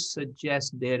seems to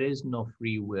suggest there is no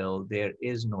free will, there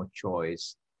is no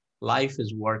choice. Life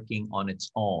is working on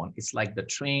its own. It's like the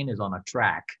train is on a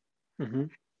track.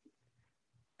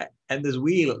 And this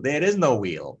wheel, there is no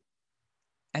wheel.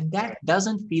 And that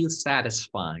doesn't feel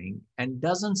satisfying and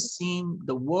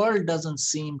the world doesn't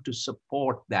seem to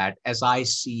support that as I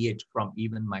see it from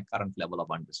even my current level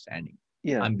of understanding.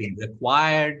 I'm being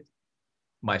required.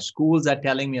 My schools are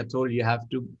telling me, I told you have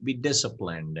to be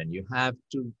disciplined and you have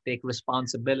to take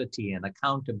responsibility and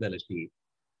accountability.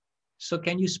 So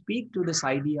can you speak to this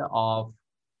idea of,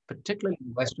 particularly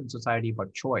in Western society,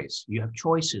 about choice? You have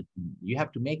choices, you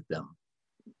have to make them.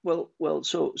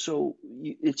 So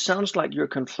it sounds like you're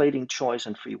conflating choice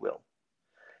and free will,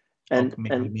 and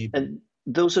and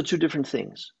those are two different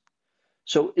things.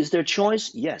 So is there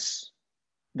choice? Yes,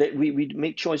 that we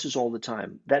make choices all the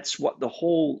time. That's what the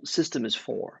whole system is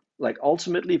for. Like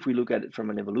ultimately, if we look at it from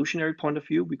an evolutionary point of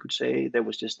view, we could say there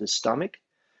was just this stomach.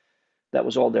 That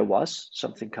was all there was.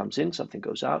 Something comes in, something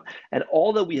goes out, and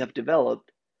all that we have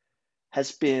developed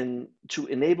has been to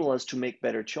enable us to make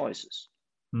better choices.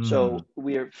 So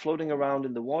we are floating around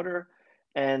in the water,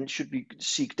 and should we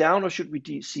seek down or should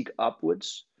we seek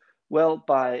upwards? Well,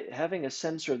 by having a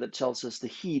sensor that tells us the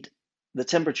heat, the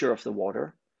temperature of the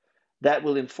water, that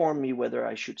will inform me whether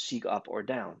I should seek up or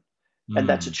down. And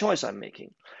that's a choice I'm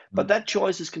making. But that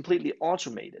choice is completely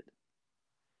automated.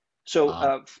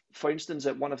 So for instance,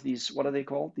 at one of these, what are they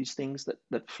called? These things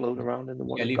that float around in the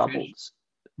water? Gobbles.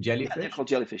 Jellyfish? Yeah, they're called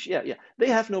jellyfish. Yeah. They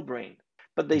have no brain,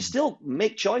 but they still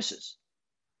make choices.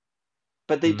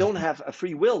 But they don't have a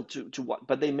free will to what,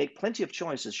 but they make plenty of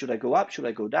choices. Should I go up? Should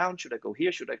I go down? Should I go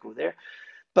here? Should I go there?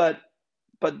 But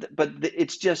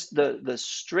it's just the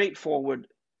straightforward,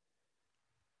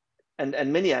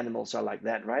 and many animals are like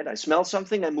that, right? I smell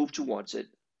something, I move towards it.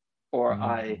 Or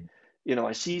I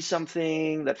see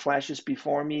something that flashes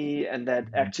before me and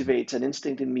that activates an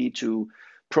instinct in me to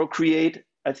procreate,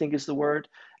 I think is the word.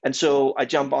 And so I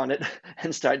jump on it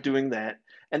and start doing that.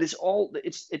 And it's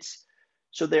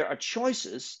so there are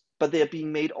choices, but they are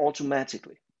being made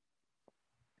automatically.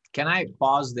 Can I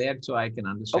pause there so I can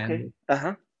understand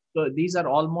it? So these are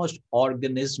almost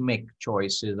organismic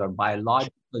choices or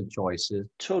biological choices.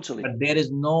 Totally. But there is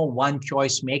no one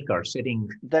choice maker sitting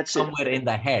somewhere in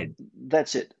the head.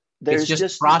 That's it. It's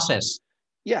just process.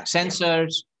 Yeah.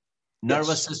 Sensors,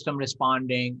 nervous system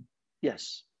responding.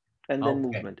 Yes. And then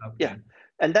movement. Yeah.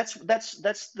 And that's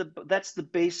the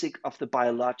basic of the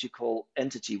biological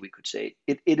entity, we could say.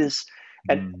 It is,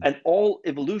 and all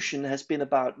evolution has been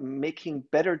about making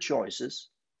better choices.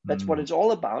 That's what it's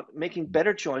all about, making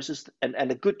better choices. And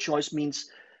a good choice means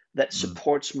that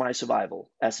supports my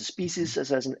survival as a species,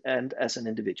 as an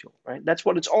individual, right? That's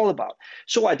what it's all about.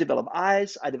 So I develop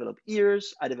eyes, I develop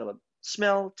ears, I develop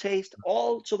smell, taste,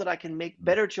 all so that I can make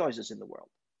better choices in the world.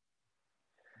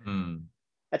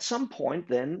 At some point,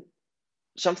 then,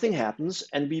 something happens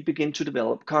and we begin to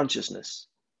develop consciousness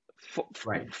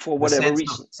for whatever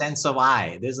reason. Sense of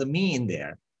I. There's a me in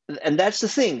there. And that's the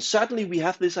thing. Suddenly we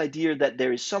have this idea that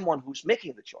there is someone who's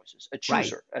making the choices, a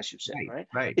chooser, as you say,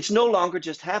 right? It's no longer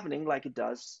just happening like it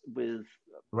does with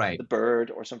the bird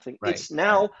or something. It's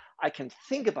now I can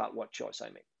think about what choice I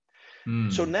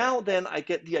make. So now then I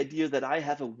get the idea that I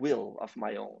have a will of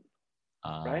my own,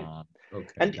 right?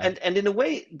 Okay. And in a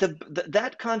way,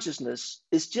 that consciousness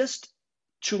is just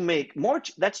to make more.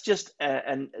 That's just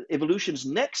an evolution's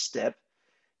next step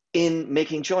in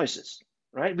making choices.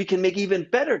 Right? We can make even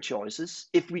better choices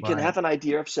if we can have an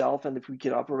idea of self, and if we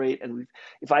can operate, and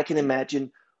if I can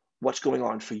imagine what's going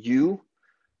on for you,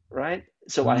 right?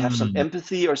 So I have some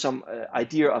empathy or some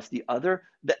idea of the other.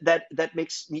 That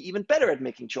makes me even better at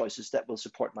making choices that will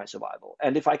support my survival.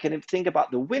 And if I can think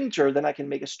about the winter, then I can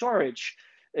make a storage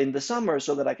in the summer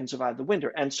so that I can survive the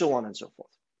winter, and so on and so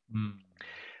forth.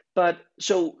 But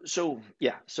so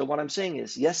what I'm saying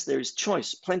is, yes, there is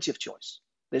choice, plenty of choice.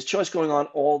 There's choice going on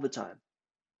all the time.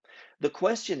 The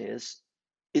question is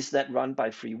that run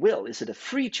by free will? Is it a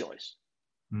free choice?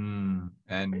 And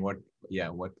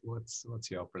what's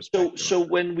your perspective? So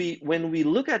when we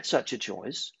look at such a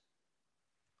choice,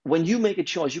 when you make a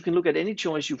choice, you can look at any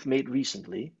choice you've made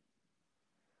recently.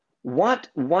 What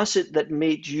was it that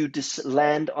made you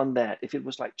land on that? If it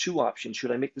was like two options,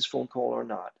 should I make this phone call or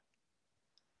not?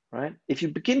 Right? If you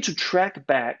begin to track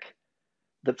back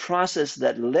the process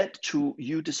that led to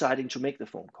you deciding to make the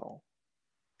phone call,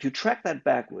 if you track that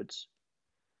backwards,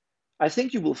 I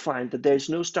think you will find that there's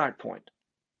no start point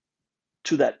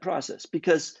to that process,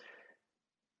 because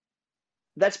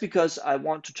that's because I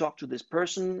want to talk to this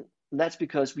person. That's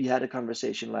because we had a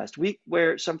conversation last week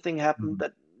where something happened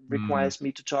that requires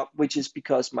me to talk, which is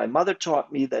because my mother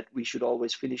taught me that we should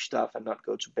always finish stuff and not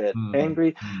go to bed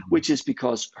angry, which is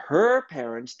because her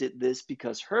parents did this,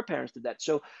 because her parents did that.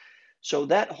 So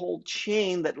that whole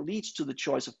chain that leads to the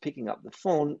choice of picking up the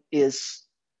phone is,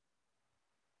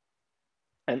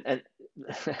 and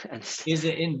is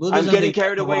it in Buddhism? I'm getting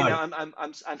carried away now.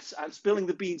 I'm spilling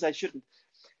the beans. I shouldn't.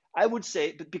 I would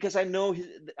say, because I know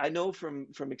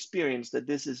from experience that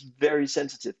this is very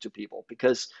sensitive to people,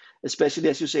 because especially,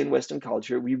 as you say, in Western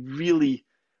culture, we really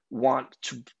want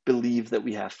to believe that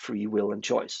we have free will and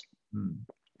choice.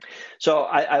 So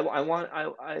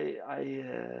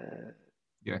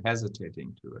you're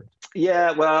hesitating to it.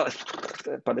 Yeah, well,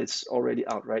 but it's already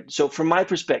out, right? So from my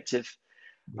perspective,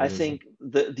 I think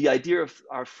the idea of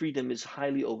our freedom is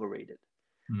highly overrated.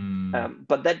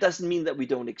 But that doesn't mean that we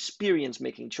don't experience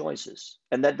making choices.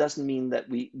 And that doesn't mean that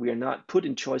we are not put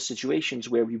in choice situations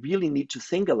where we really need to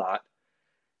think a lot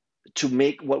to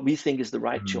make what we think is the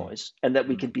right choice, and that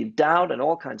we can be in doubt and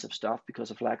all kinds of stuff because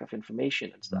of lack of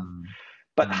information and stuff.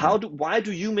 But why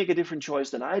do you make a different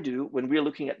choice than I do when we're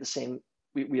looking at the same,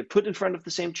 we are put in front of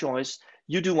the same choice?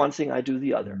 You do one thing, I do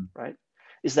the other, right?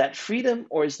 Is that freedom,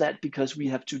 or is that because we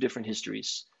have two different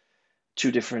histories?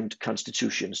 Two different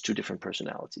constitutions, two different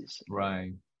personalities.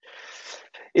 Right.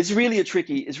 It's really a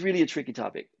tricky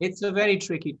topic. It's a very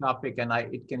tricky topic, and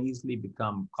it can easily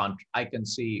become. I can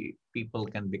see people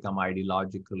can become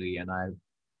ideologically, and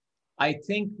I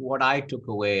think what I took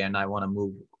away, and I want to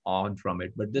move on from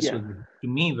it, but this was to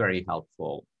me very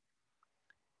helpful,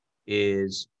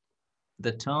 is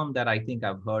the term that I think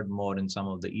I've heard more in some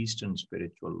of the Eastern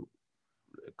spiritual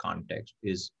context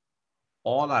is,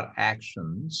 all our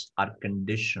actions are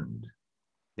conditioned.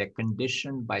 They're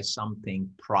conditioned by something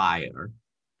prior.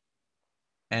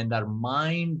 And our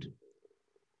mind,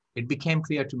 it became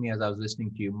clear to me as I was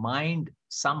listening to you, mind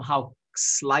somehow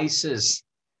slices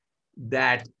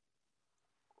that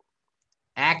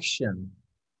action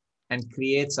and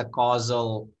creates a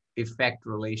causal effect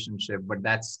relationship, but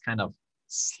that's kind of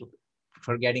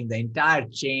forgetting the entire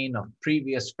chain of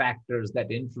previous factors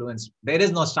that influence. There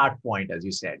is no start point, as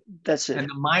you said. That's it. And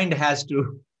the mind has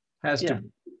to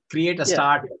create a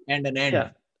start and an end.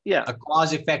 A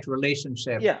cause-effect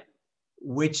relationship,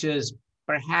 which is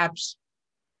perhaps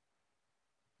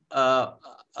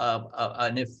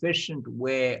an efficient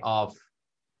way of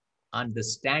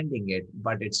understanding it,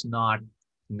 but it's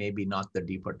maybe not the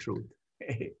deeper truth.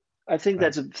 I think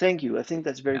thank you. I think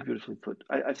that's very beautifully put.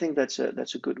 I think that's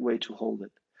a good way to hold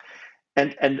it.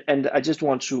 And I just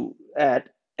want to add,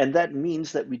 and that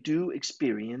means that we do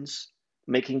experience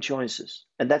making choices,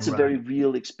 and that's a very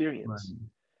real experience.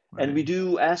 Right. And we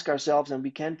do ask ourselves, and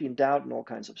we can be in doubt and all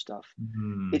kinds of stuff.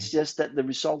 It's just that the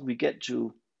result we get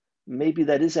to, maybe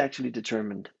that is actually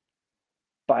determined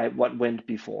by what went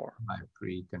before. By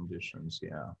preconditions,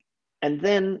 yeah. And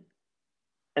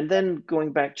then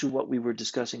going back to what we were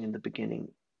discussing in the beginning,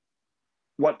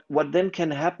 what then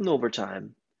can happen over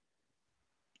time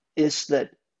is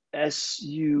that as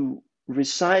you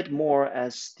reside more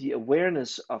as the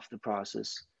awareness of the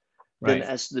process than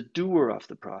as the doer of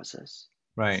the process,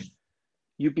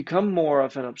 you become more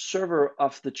of an observer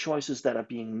of the choices that are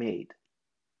being made.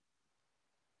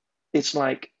 It's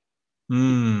like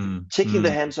taking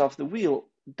the hands off the wheel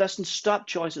doesn't stop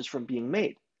choices from being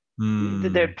made.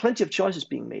 There are plenty of choices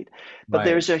being made, but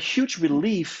there's a huge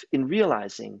relief in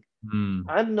realizing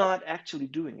I'm not actually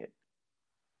doing it.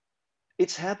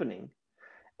 It's happening.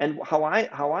 And how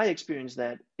I experience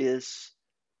that is,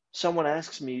 someone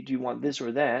asks me, do you want this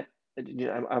or that?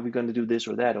 Are we going to do this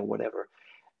or that or whatever?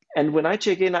 And when I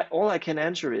check in, all I can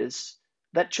answer is,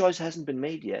 that choice hasn't been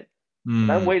made yet.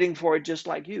 I'm waiting for it, just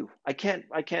like you. I can't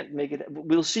make it.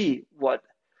 We'll see what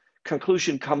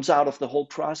conclusion comes out of the whole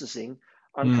processing,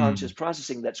 unconscious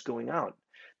processing that's going out,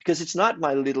 because it's not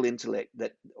my little intellect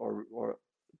that or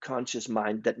conscious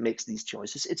mind that makes these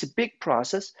choices. It's a big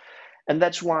process, and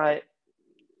that's why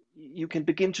you can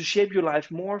begin to shape your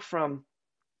life more from,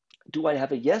 do I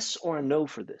have a yes or a no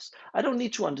for this? I don't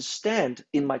need to understand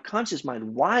in my conscious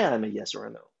mind why I'm a yes or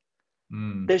a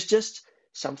no. There's just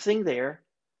something there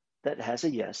that has a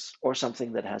yes or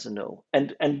something that has a no.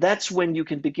 And that's when you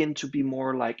can begin to be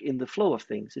more like in the flow of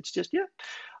things. It's just, yeah,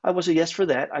 I was a yes for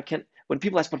that. I can, when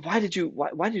people ask, but why did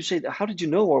you say that? How did you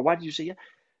know? Or why did you say yeah?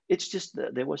 It's just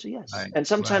there was a yes. Right, And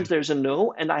sometimes right. there's a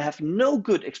no, and I have no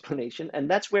good explanation. And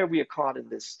that's where we are caught in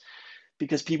this,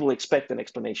 because people expect an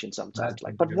explanation sometimes, That's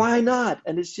like, but beautiful. why not?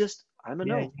 And it's just, I'm a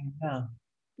Yeah, no. yeah.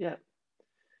 Yeah.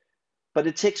 But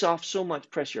it takes off so much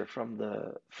pressure from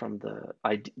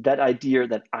that idea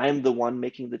that I'm the one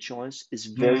making the choice is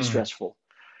very Mm, stressful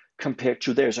compared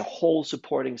to there's a whole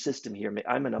supporting system here.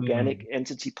 I'm an mm. organic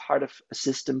entity, part of a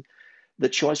system. The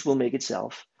choice will make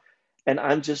itself, and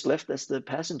I'm just left as the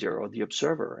passenger or the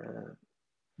observer.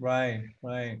 Right,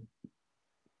 right.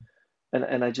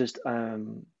 And I just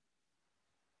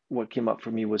what came up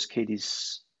for me was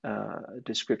Katie's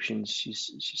description. She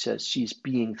says she's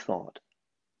being thought.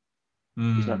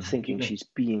 She's not thinking, she's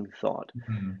being thought.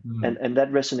 And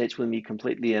that resonates with me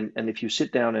completely. And if you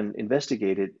sit down and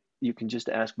investigate it, you can just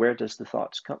ask, where do the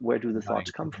thoughts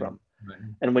Right, come right, from? right.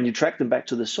 And when you track them back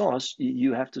to the source,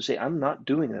 you have to say, I'm not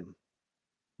doing them.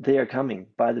 They are coming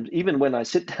by them. Even when I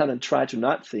sit down and try to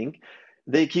not think,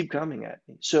 they keep coming at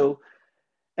me. So,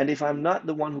 and if I'm not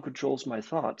the one who controls my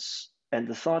thoughts, and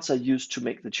the thoughts are used to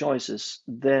make the choices,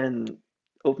 then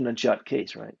open and shut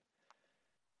case, right?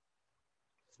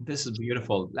 This is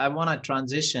beautiful. I want to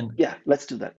transition. Yeah, let's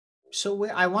do that. So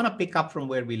I want to pick up from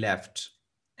where we left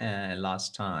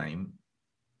last time.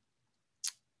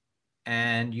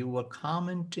 And you were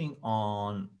commenting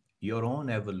on your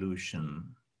own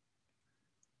evolution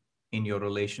in your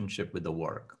relationship with the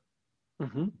work,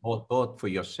 both for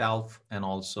yourself and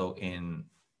also in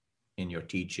your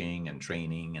teaching and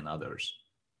training and others.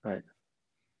 Right.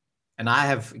 And I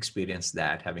have experienced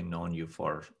that, having known you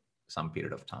for some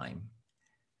period of time.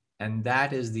 And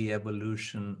that is the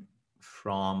evolution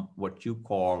from what you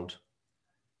called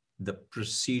the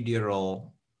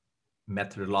procedural,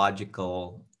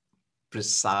 methodological,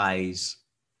 precise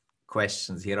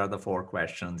questions. Here are the 4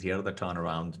 questions. Here are the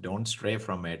turnarounds. Don't stray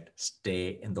from it.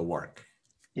 Stay in the work.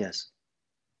 Yes.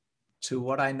 To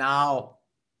what I now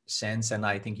sense, and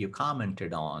I think you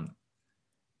commented on,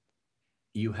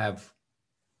 you have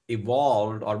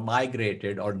evolved or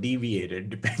migrated or deviated,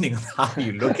 depending on how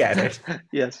you look at it.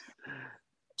 Yes.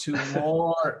 To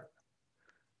more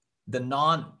the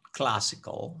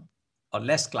non-classical or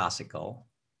less classical.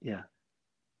 Yeah.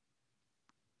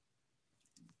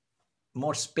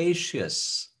 More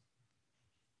spacious.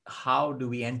 How do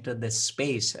we enter the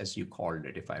space, as you called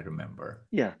it, if I remember?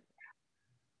 Yeah.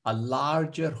 A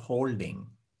larger holding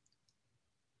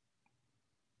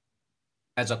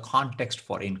as a context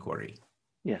for inquiry.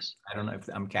 Yes. I don't know if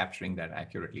I'm capturing that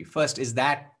accurately. First,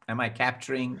 am I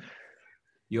capturing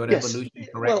your Yes. evolution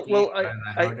correctly? Well,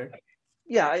 I heard it.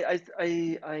 Yeah,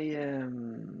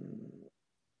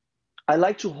 I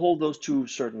like to hold those two,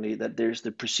 certainly, that there's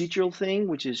the procedural thing,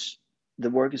 which is the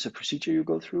work is a procedure you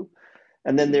go through.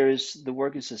 And then there is the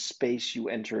work is a space you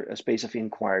enter, a space of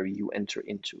inquiry you enter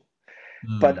into.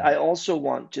 But I also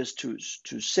want just to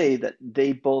say that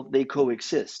they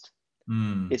coexist.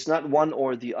 It's not one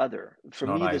or the other. For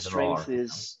me, the strength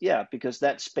is, yeah, because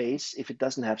that space, if it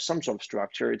doesn't have some sort of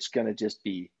structure, it's going to just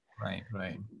be right.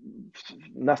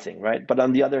 Nothing, right? But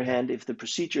on the other hand, if the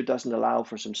procedure doesn't allow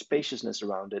for some spaciousness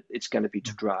around it, it's going to be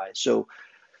too dry. So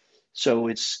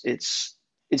it's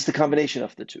the combination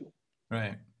of the two.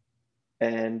 Right.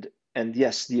 And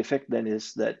yes, the effect then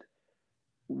is that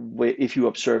if you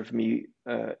observe me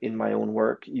in my own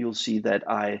work, you'll see that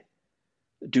I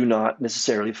do not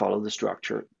necessarily follow the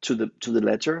structure to the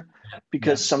letter,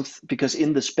 because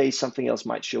in the space something else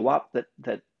might show up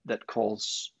that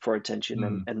calls for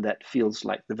attention and that feels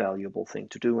like the valuable thing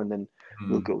to do, and then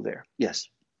we'll go there. Yes.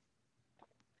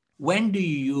 When do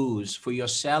you use, for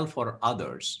yourself or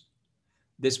others,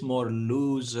 this more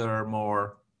looser,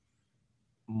 more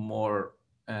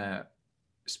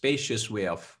spacious way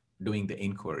of doing the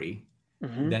inquiry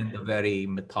than the very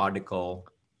methodical,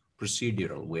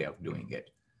 procedural way of doing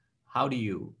it? How do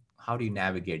you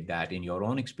navigate that in your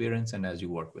own experience and as you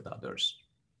work with others?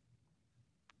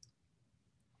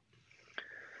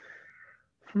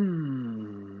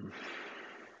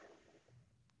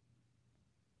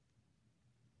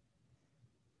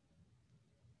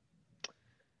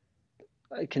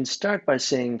 I can start by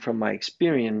saying, from my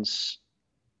experience,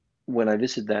 when I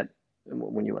visit that,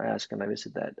 when you ask and I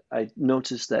visit that, I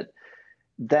notice that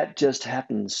just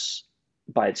happens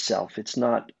by itself. It's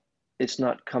not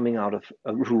coming out of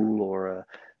a rule or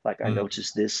Like I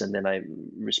notice this and then I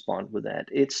respond with that.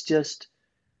 It's just,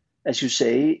 as you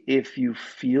say, if you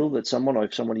feel that someone, or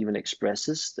if someone even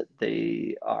expresses that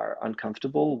they are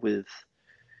uncomfortable with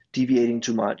deviating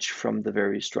too much from the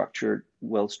very structured,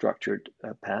 well-structured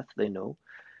path they know,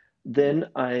 then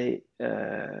I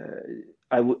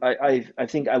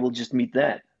think I will just meet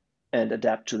that and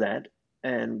adapt to that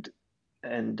and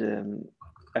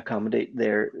accommodate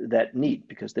that need,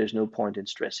 because there's no point in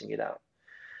stressing it out.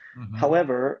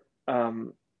 However,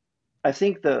 I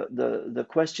think the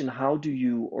question, how do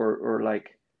you or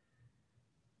like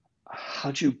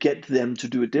how do you get them to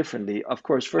do it differently? Of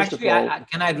course, first Actually, of all,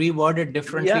 can I reword it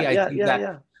differently? I think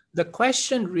that the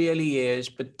question really is,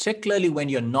 particularly when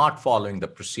you're not following the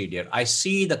procedure, I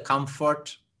see the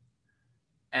comfort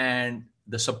and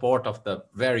the support of the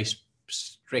very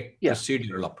strict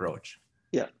procedural approach.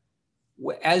 Yeah.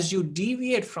 As you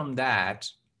deviate from that,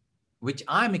 which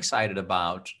I'm excited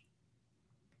about,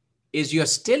 is you're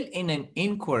still in an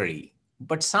inquiry.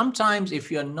 But sometimes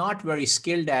if you're not very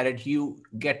skilled at it, you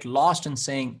get lost in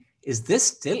saying, is this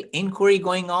still inquiry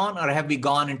going on, or have we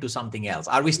gone into something else?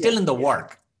 Are we still in the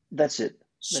work? That's it.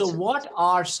 What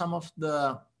are some of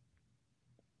the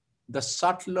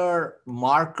subtler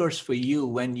markers for you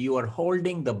when you are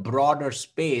holding the broader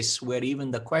space where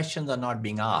even the questions are not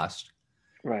being asked,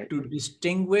 right, to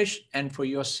distinguish and for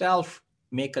yourself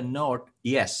make a note,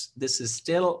 yes, this is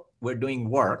still, we're doing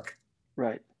work,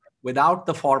 right, without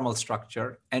the formal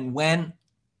structure, and when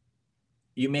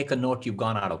you make a note, you've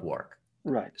gone out of work.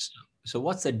 Right. So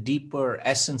what's the deeper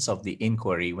essence of the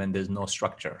inquiry when there's no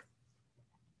structure?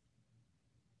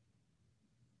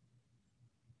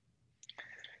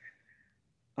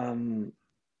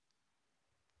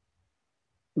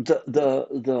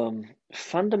 The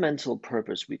fundamental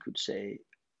purpose, we could say,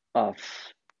 of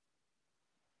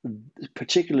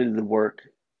particularly the work,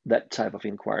 that type of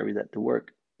inquiry that the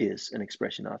work is an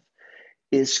expression of,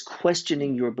 is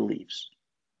questioning your beliefs.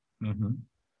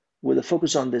 With a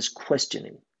focus on this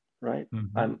questioning, right?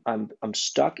 I'm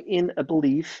stuck in a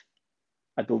belief.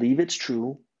 I believe it's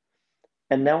true,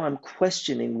 and now I'm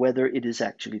questioning whether it is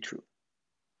actually true.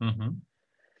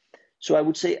 So I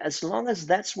would say, as long as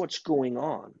that's what's going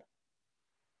on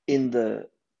in the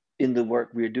work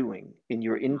we're doing, in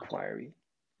your inquiry,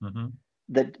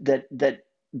 that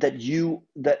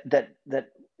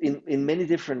in many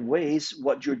different ways,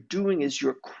 what you're doing is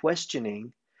you're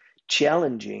questioning,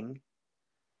 challenging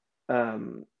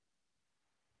the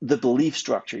belief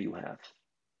structure you have.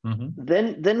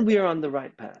 Then we are on the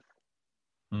right path.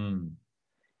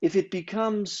 If it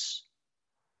becomes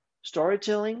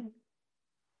storytelling,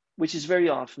 which is very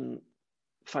often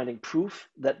finding proof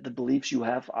that the beliefs you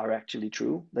have are actually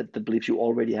true, that the beliefs you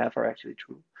already have are actually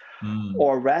true,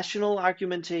 or rational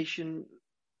argumentation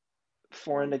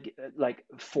for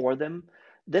them,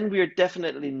 then we are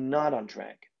definitely not on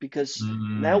track, because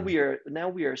now we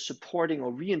are supporting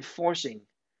or reinforcing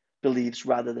beliefs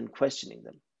rather than questioning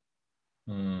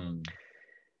them.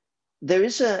 There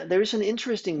is an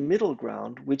interesting middle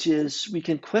ground, which is we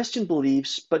can question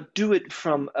beliefs, but do it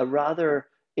from a rather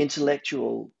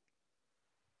intellectual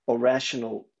or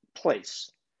rational place,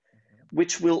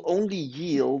 which will only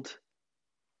yield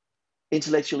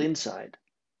intellectual insight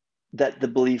that the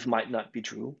belief might not be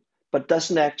true, but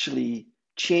doesn't actually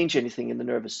change anything in the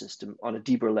nervous system on a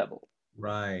deeper level.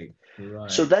 Right.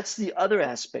 So that's the other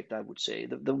aspect, I would say.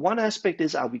 The one aspect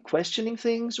is, are we questioning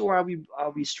things, or are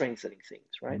we strengthening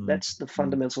things, right? That's the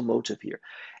fundamental motive here.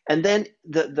 And then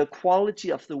the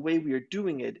quality of the way we are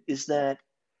doing it, is that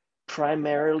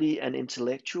primarily an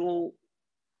intellectual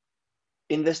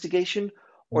investigation,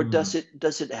 or does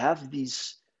it have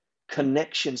these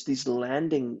connections, these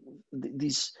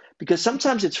because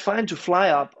sometimes it's fine to fly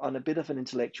up on a bit of an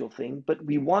intellectual thing, but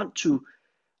we want to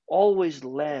always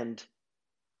land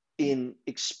in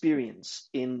experience,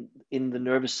 in the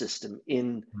nervous system,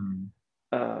 in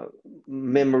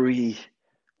memory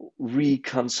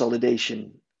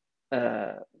reconsolidation,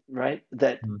 right?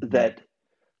 That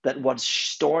what's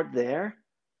stored there,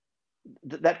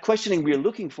 that questioning we are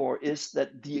looking for, is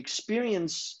that the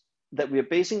experience that we are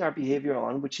basing our behavior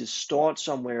on, which is stored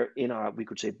somewhere in our, we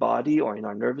could say, body or in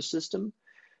our nervous system,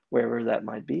 wherever that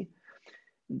might be,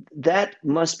 that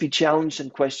must be challenged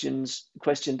and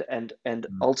questioned and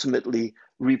ultimately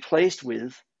replaced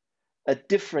with a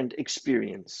different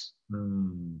experience,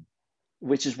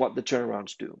 which is what the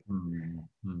turnarounds do.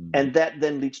 And that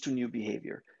then leads to new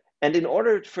behavior. And in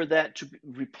order for that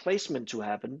replacement to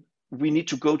happen, we need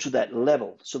to go to that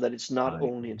level, so that it's not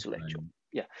only intellectual.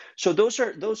 Yeah. So those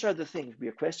are the things. We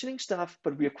are questioning stuff,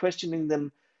 but we are questioning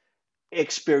them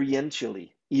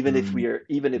experientially, even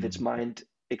if it's mind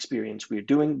experience we're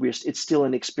doing. It's still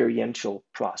an experiential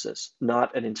process,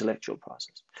 not an intellectual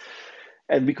process.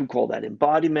 And we could call that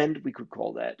embodiment. We could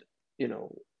call that,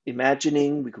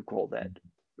 imagining. We could call that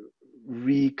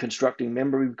reconstructing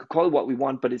memory. We could call it what we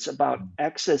want, but it's about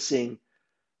accessing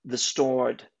the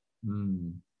stored,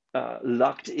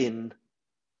 locked in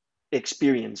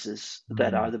experiences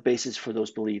that are the basis for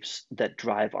those beliefs that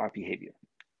drive our behavior.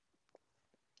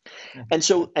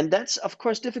 And that's of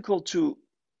course difficult to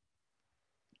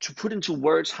put into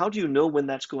words. How do you know when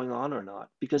that's going on or not?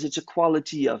 Because it's a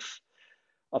quality of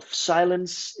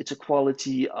silence, it's a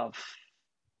quality of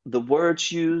the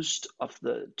words used, of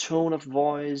the tone of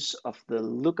voice, of the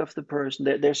look of the person.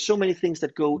 There's so many things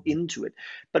that go into it.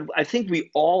 But I think we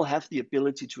all have the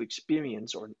ability to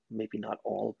experience, or maybe not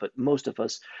all, but most of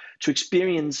us, to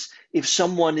experience if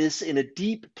someone is in a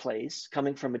deep place,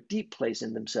 coming from a deep place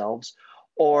in themselves,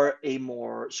 or a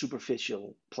more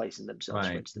superficial place in themselves,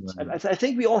 for instance. Right. I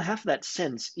think we all have that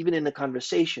sense, even in a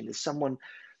conversation. Is someone,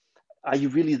 are you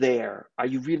really there? Are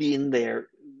you really in there,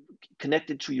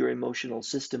 connected to your emotional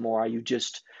system, or are you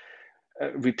just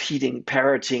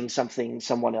parroting something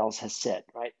someone else has said,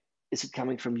 right? Is it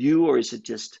coming from you, or is it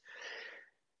just...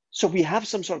 So we have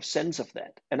some sort of sense of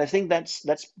that. And I think that's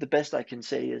the best I can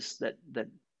say, is that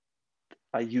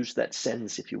I use that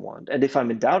sense, if you want. And if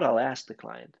I'm in doubt, I'll ask the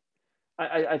client.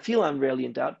 I feel I'm rarely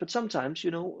in doubt, but sometimes,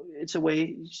 it's a way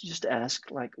you just ask,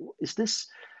 like, is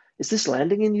this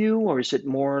landing in you, or is it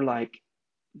more like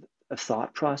a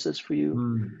thought process for you?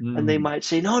 And they might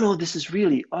say, no, this is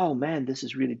really, oh man, this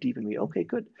is really deep in me. Okay,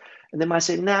 good. And they might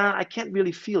say, nah, I can't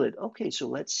really feel it. Okay, so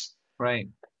let's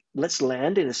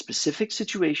land in a specific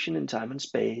situation in time and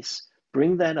space,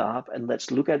 bring that up, and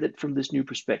let's look at it from this new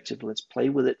perspective. Let's play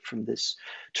with it from this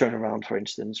turnaround, for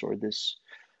instance, or this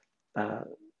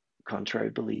contrary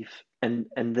belief, and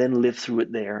then live through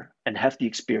it there and have the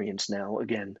experience now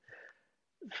again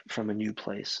from a new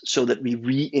place, so that we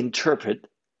reinterpret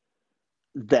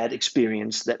that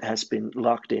experience that has been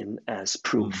locked in as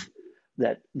proof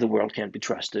that the world can't be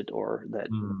trusted, or that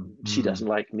she doesn't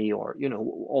like me, or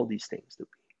all these things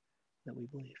that we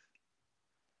believe.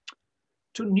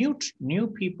 To new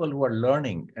people who are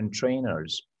learning and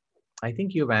trainers, I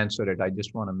think you've answered it. I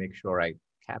just want to make sure I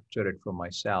capture it for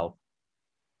myself.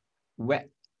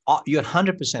 You're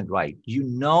 100% right.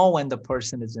 When the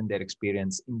person is in their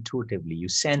experience intuitively, you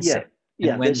sense it.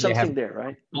 Yeah, when there's something there,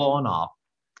 right? Blown off.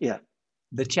 Yeah.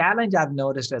 The challenge I've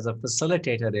noticed as a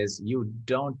facilitator is you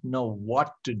don't know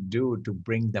what to do to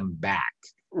bring them back.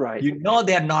 Right.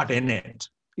 They're not in it.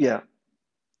 Yeah.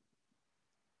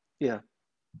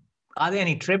 Are there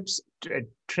any tricks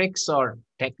or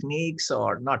techniques,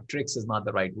 or not tricks is not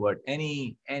the right word,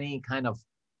 any kind of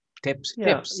tips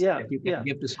that you can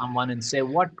give to someone and say,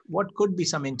 what could be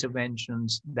some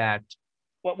interventions that...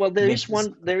 Well, there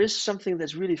is something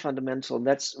that's really fundamental, and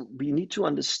that's, we need to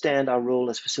understand our role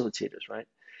as facilitators, right?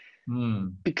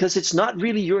 Because it's not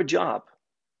really your job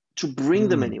to bring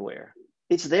them anywhere.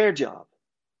 It's their job.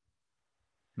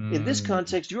 In this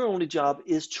context, your only job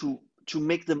is to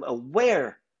make them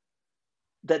aware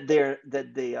that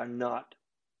they are not,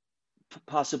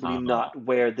 possibly not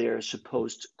where they're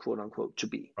supposed, quote unquote, to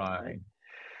be. Right.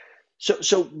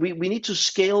 So we need to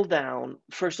scale down,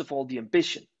 first of all, the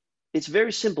ambition. It's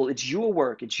very simple. It's your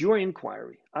work. It's your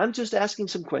inquiry. I'm just asking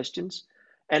some questions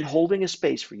and holding a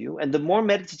space for you. And the more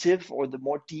meditative or the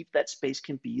more deep that space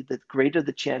can be, the greater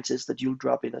the chances that you'll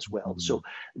drop in as well. So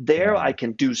there I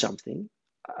can do something.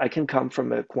 I can come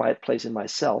from a quiet place in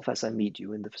myself as I meet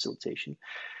you in the facilitation.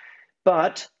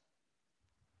 But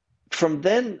from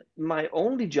then, my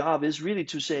only job is really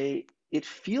to say, it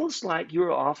feels like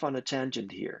you're off on a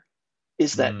tangent here.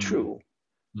 Is that true?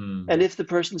 And if the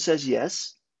person says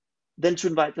yes, then to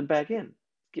invite them back in,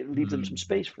 leave them some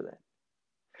space for that.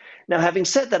 Now, having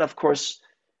said that, of course,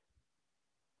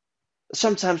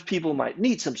 sometimes people might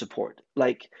need some support.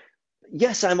 Like,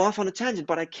 yes, I'm off on a tangent,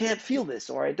 but I can't feel this,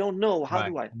 or I don't know, how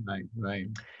do I? Right.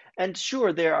 And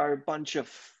sure, there are a bunch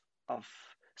of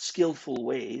skillful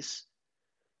ways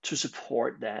to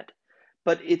support that,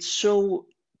 but it's so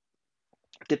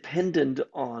dependent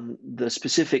on the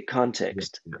specific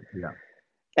context. Yeah.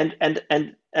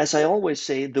 And as I always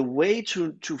say, the way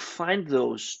to find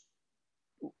those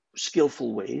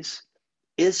skillful ways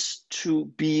is to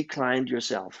be client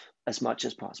yourself as much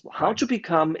as possible. How to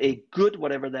become a good,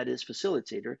 whatever that is,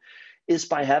 facilitator is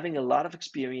by having a lot of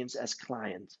experience as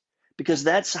client, because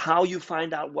that's how you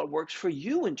find out what works for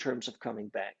you in terms of coming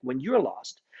back when you're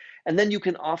lost. And then you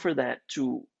can offer that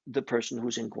to the person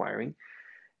who's inquiring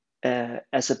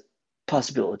as a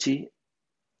possibility.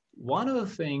 One of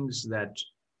the things that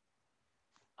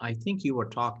I think you were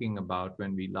talking about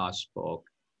when we last spoke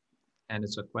and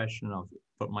it's a question of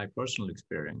my personal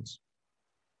experience,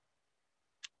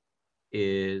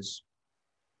 is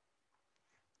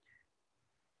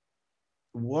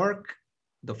work,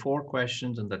 the 4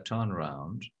 questions and the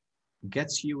turnaround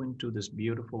gets you into this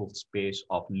beautiful space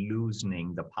of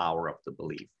loosening the power of the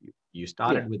belief. You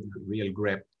started with real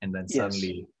grip, and then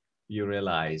suddenly you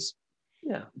realize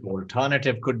the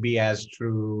alternative could be as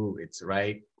true. It's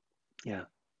right. Yeah.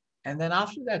 And then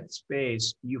after that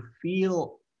space, you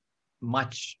feel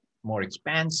much more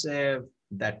expansive.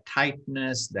 That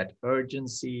tightness, that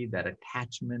urgency, that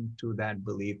attachment to that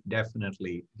belief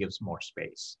definitely gives more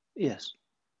space. Yes.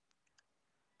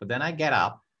 But then I get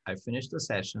up, I finish the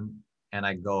session, and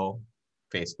I go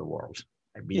face the world.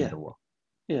 I be in the world.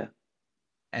 Yeah.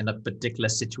 And a particular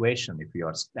situation, if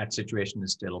that situation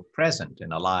is still present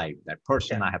and alive, that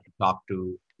person I have to talk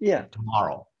to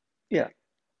tomorrow. Yeah.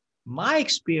 My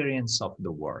experience of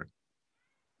the work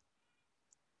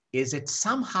is it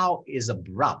somehow is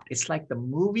abrupt. It's like the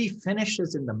movie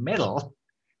finishes in the middle,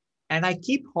 and I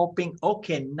keep hoping,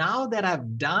 okay, now that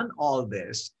I've done all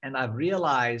this and I've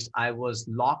realized I was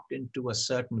locked into a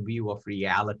certain view of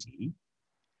reality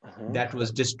that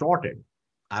was distorted.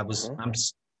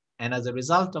 And as a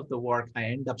result of the work, I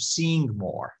end up seeing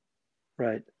more.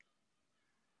 Right.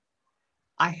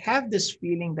 I have this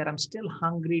feeling that I'm still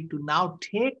hungry to now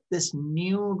take this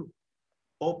new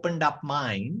opened up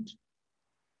mind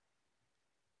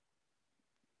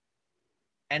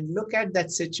and look at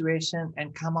that situation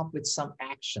and come up with some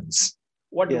actions.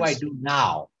 What do I do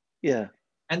now? Yeah.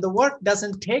 And the work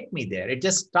doesn't take me there. It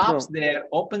just stops there,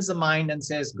 opens the mind and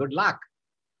says, good luck.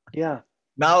 Yeah.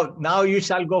 Now you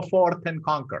shall go forth and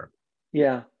conquer.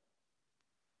 Yeah.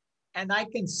 And I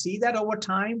can see that over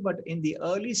time, but in the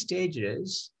early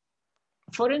stages,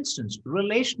 for instance,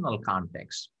 relational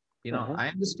context, I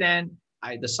understand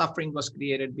the suffering was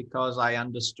created because I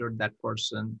understood that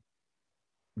person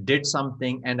did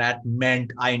something, and that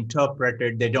meant I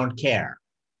interpreted they don't care,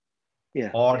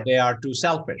 or they are too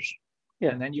selfish.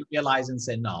 And then you realize and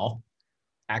say, no,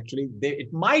 actually,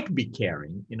 it might be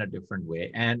caring in a different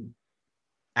way. And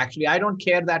actually, I don't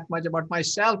care that much about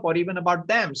myself or even about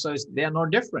them. So they are no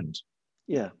different.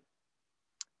 Yeah.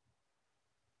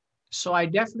 So I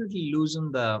definitely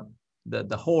loosen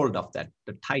the hold of that,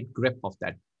 the tight grip of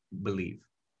that belief.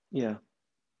 Yeah.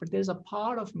 But there's a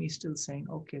part of me still saying,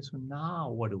 okay, so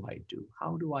now what do I do?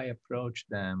 How do I approach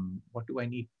them? What do I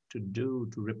need to do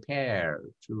to repair,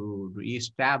 to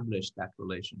reestablish that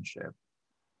relationship?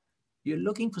 You're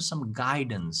looking for some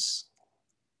guidance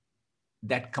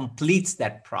that completes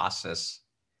that process,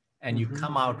 and you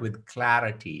come out with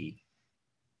clarity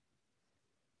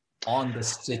on the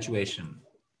situation.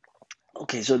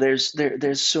 Okay, so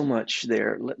there's so much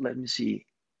there. Let me see.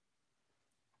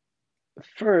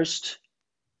 First,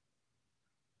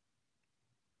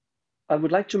 I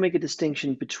would like to make a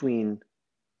distinction between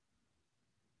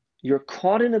you're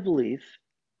caught in a belief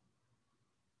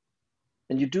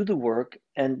and you do the work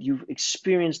and you've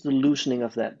experienced the loosening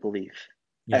of that belief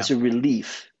as a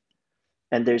relief,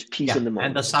 and there's peace in the moment.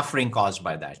 And the suffering caused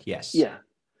by that, yes. Yeah.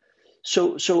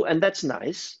 So and that's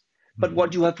nice. But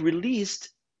what you have released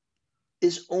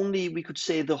is only, we could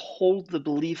say, the hold the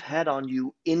belief had on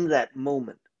you in that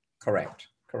moment. Correct.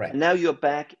 And now you're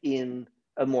back in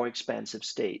a more expansive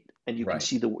state, and you can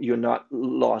see you're not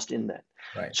lost in that.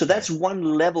 Right. So that's one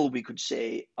level, we could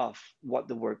say, of what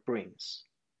the work brings.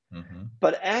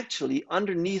 But actually,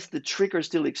 underneath, the trigger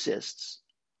still exists.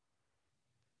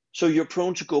 So you're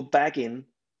prone to go back in.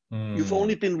 You've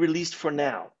only been released for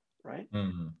now, right?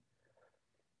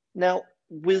 Now,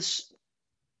 with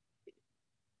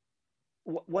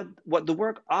what the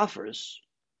work offers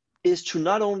is to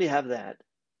not only have that,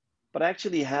 but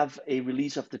actually have a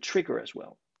release of the trigger as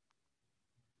well,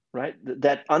 right?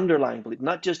 That underlying belief,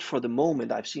 not just for the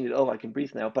moment, I've seen it, I can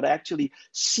breathe now, but actually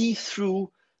see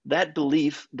through that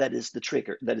belief that is the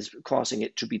trigger, that is causing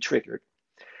it to be triggered,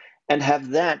 and have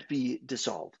that be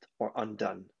dissolved or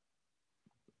undone.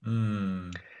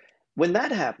 When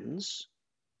that happens,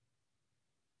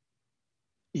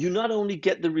 you not only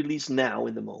get the release now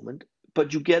in the moment,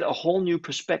 but you get a whole new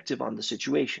perspective on the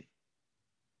situation.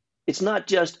 It's not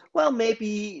just, well,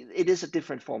 maybe it is a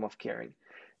different form of caring.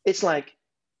 It's like,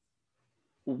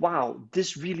 wow,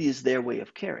 this really is their way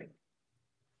of caring.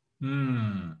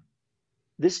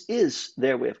 This is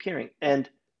their way of caring. And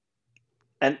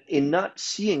in not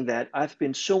seeing that, I've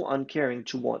been so uncaring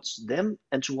towards them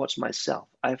and towards myself.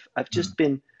 I've just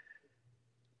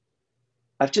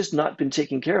not been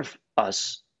taking care of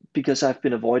us because I've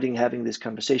been avoiding having this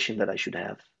conversation that I should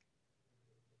have,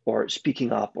 or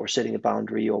speaking up, or setting a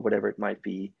boundary, or whatever it might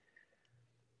be.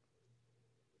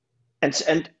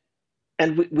 And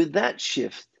And with that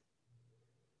shift,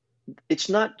 it's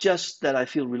not just that I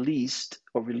feel released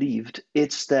or relieved,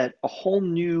 it's that a whole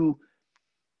new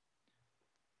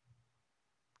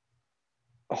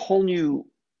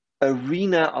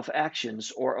arena of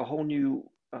actions, or a whole new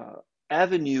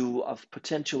avenue of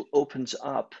potential opens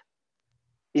up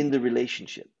in the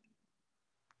relationship.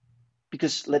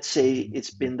 Because let's say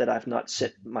it's been that I've not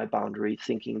set my boundary,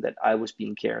 thinking that I was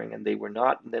being caring and they were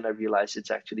not, and then I realize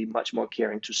it's actually much more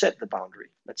caring to set the boundary.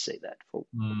 Let's say that for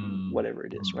whatever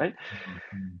it is, right?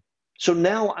 So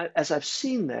now, as I've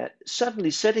seen that,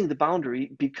 suddenly setting the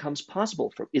boundary becomes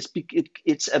possible for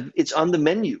it's on the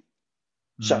menu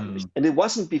suddenly, and it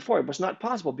wasn't before. It was not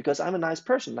possible because I'm a nice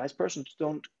person. Nice persons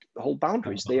don't hold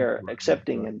boundaries; they are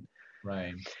accepting and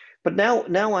right. But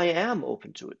now I am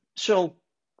open to it. So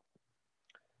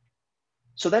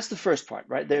that's the first part,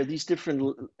 right? There are these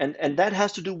different, and that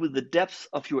has to do with the depth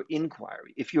of your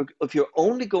inquiry. If you're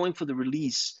only going for the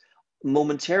release,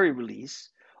 momentary release,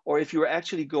 or if you're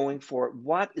actually going for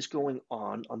what is going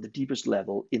on the deepest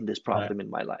level in this problem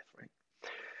in my life, right?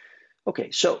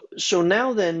 Okay, so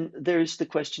now then there's the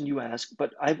question you ask,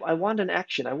 but I want an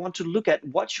action. I want to look at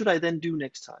what should I then do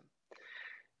next time,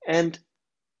 and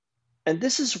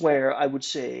this is where I would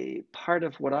say part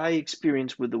of what I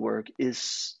experience with the work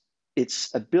is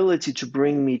its ability to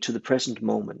bring me to the present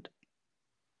moment,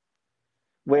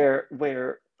 where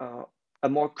a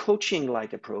more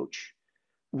coaching-like approach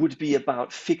would be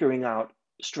about figuring out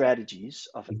strategies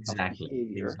of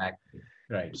behavior. Exactly.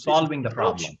 Right. Solving the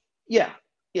problem. Yeah.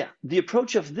 The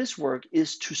approach of this work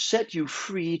is to set you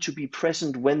free to be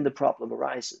present when the problem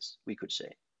arises, we could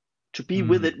say, to be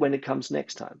with it when it comes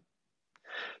next time.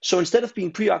 So instead of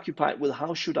being preoccupied with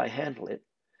how should I handle it,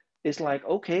 it's like,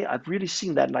 okay, I've really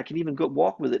seen that, and I can even go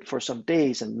walk with it for some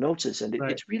days and notice, and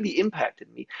it's really impacted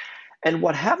me. And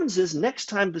what happens is, next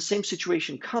time the same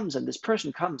situation comes and this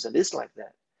person comes and is like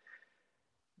that,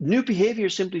 new behavior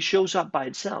simply shows up by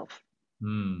itself.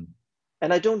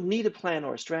 And I don't need a plan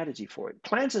or a strategy for it.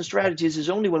 Plans and strategies is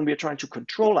only when we're trying to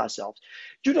control ourselves.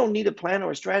 You don't need a plan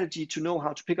or a strategy to know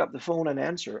how to pick up the phone and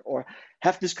answer, or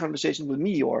have this conversation with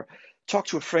me, or talk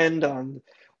to a friend on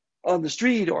the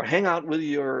street, or hang out with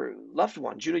your loved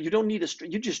ones. You don't need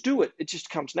you just do it. It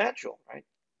just comes natural, right?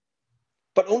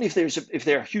 But only if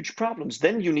there are huge problems,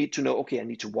 then you need to know, okay, I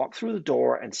need to walk through the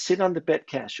door and sit on the bed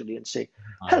casually and say,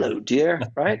 hello, dear,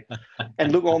 right?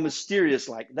 And look all mysterious.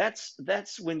 Like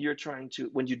that's when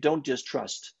when you don't just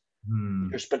trust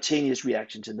your spontaneous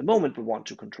reactions in the moment, but want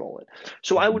to control it.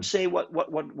 So I would say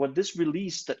what this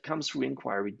release that comes through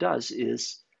inquiry does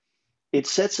is it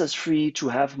sets us free to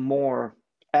have more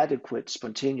adequate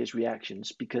spontaneous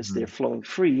reactions, because they're flowing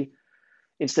free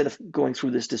instead of going through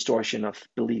this distortion of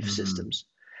belief systems.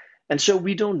 And so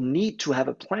we don't need to have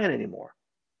a plan anymore.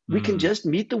 We can just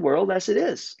meet the world as it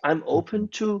is. I'm open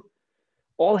to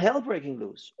all hell breaking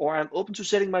loose, or I'm open to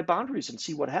setting my boundaries and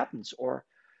see what happens.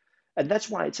 And that's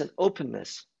why it's an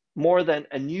openness more than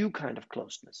a new kind of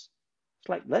closeness. It's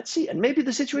like, let's see. And maybe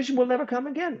the situation will never come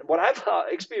again. What I've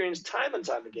experienced time and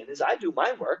time again is I do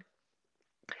my work,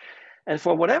 and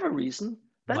for whatever reason,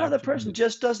 that other person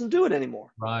just doesn't do it anymore.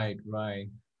 Right.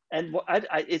 And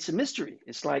it's a mystery.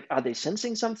 It's like, are they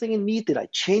sensing something in me? Did I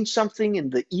change something in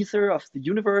the ether of the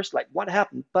universe? Like, what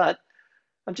happened? But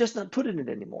I'm just not putting it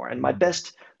anymore. And my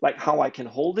best, like how I can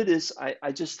hold it is,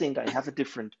 I just think I have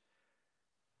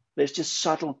there's just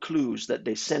subtle clues that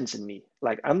they sense in me.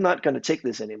 Like, I'm not going to take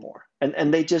this anymore.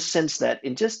 And they just sense that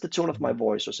in just the tone of my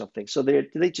voice or something. So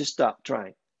they just stop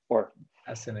trying. Or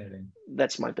fascinating.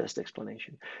 That's my best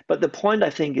explanation. But the point, I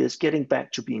think, is getting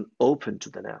back to being open to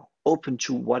the now, open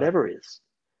to whatever is.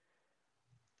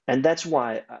 And that's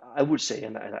why I would say,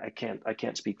 and I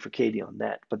can't speak for Katie on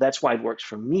that, but that's why it works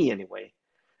for me anyway,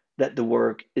 that the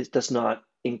work does not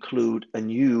include a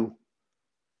new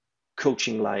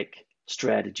coaching-like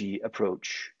strategy,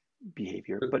 approach,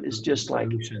 behavior, but it's just like,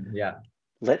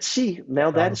 let's see.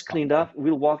 Now that is cleaned up,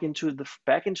 we'll walk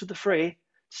back into the fray.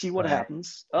 See what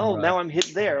happens. Oh, now I'm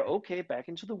hit there. Okay, back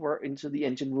into the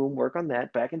engine room, work on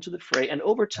that, back into the fray. And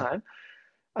over time,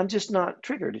 I'm just not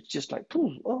triggered. It's just like,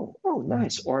 oh,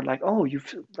 nice. Or like, oh, you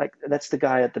feel like that's the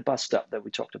guy at the bus stop that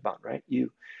we talked about, right?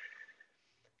 You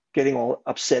getting all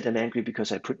upset and angry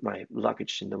because I put my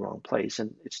luggage in the wrong place.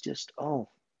 And it's just, oh,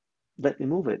 let me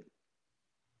move it.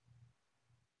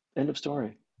 End of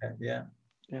story. Yeah.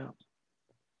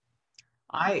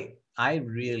 I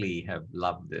really have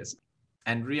loved this.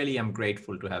 And really, I'm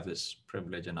grateful to have this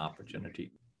privilege and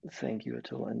opportunity. Thank you,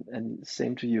 Atul. And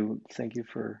same to you. Thank you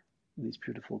for these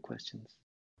beautiful questions.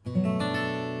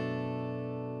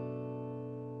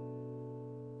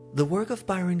 The work of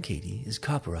Byron Katie is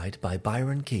copyright by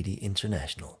Byron Katie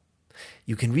International.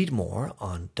 You can read more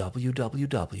on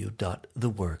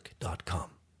www.thework.com.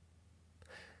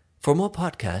 For more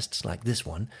podcasts like this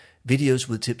one, videos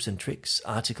with tips and tricks,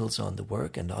 articles on the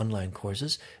work, and online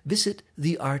courses, visit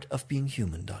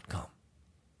theartofbeinghuman.com.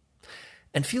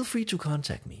 And feel free to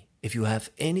contact me if you have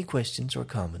any questions or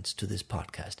comments to this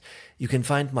podcast. You can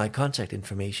find my contact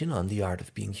information on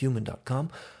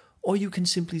theartofbeinghuman.com, or you can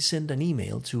simply send an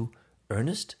email to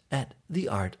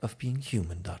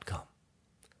ernest@theartofbeinghuman.com.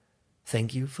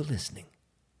 Thank you for listening.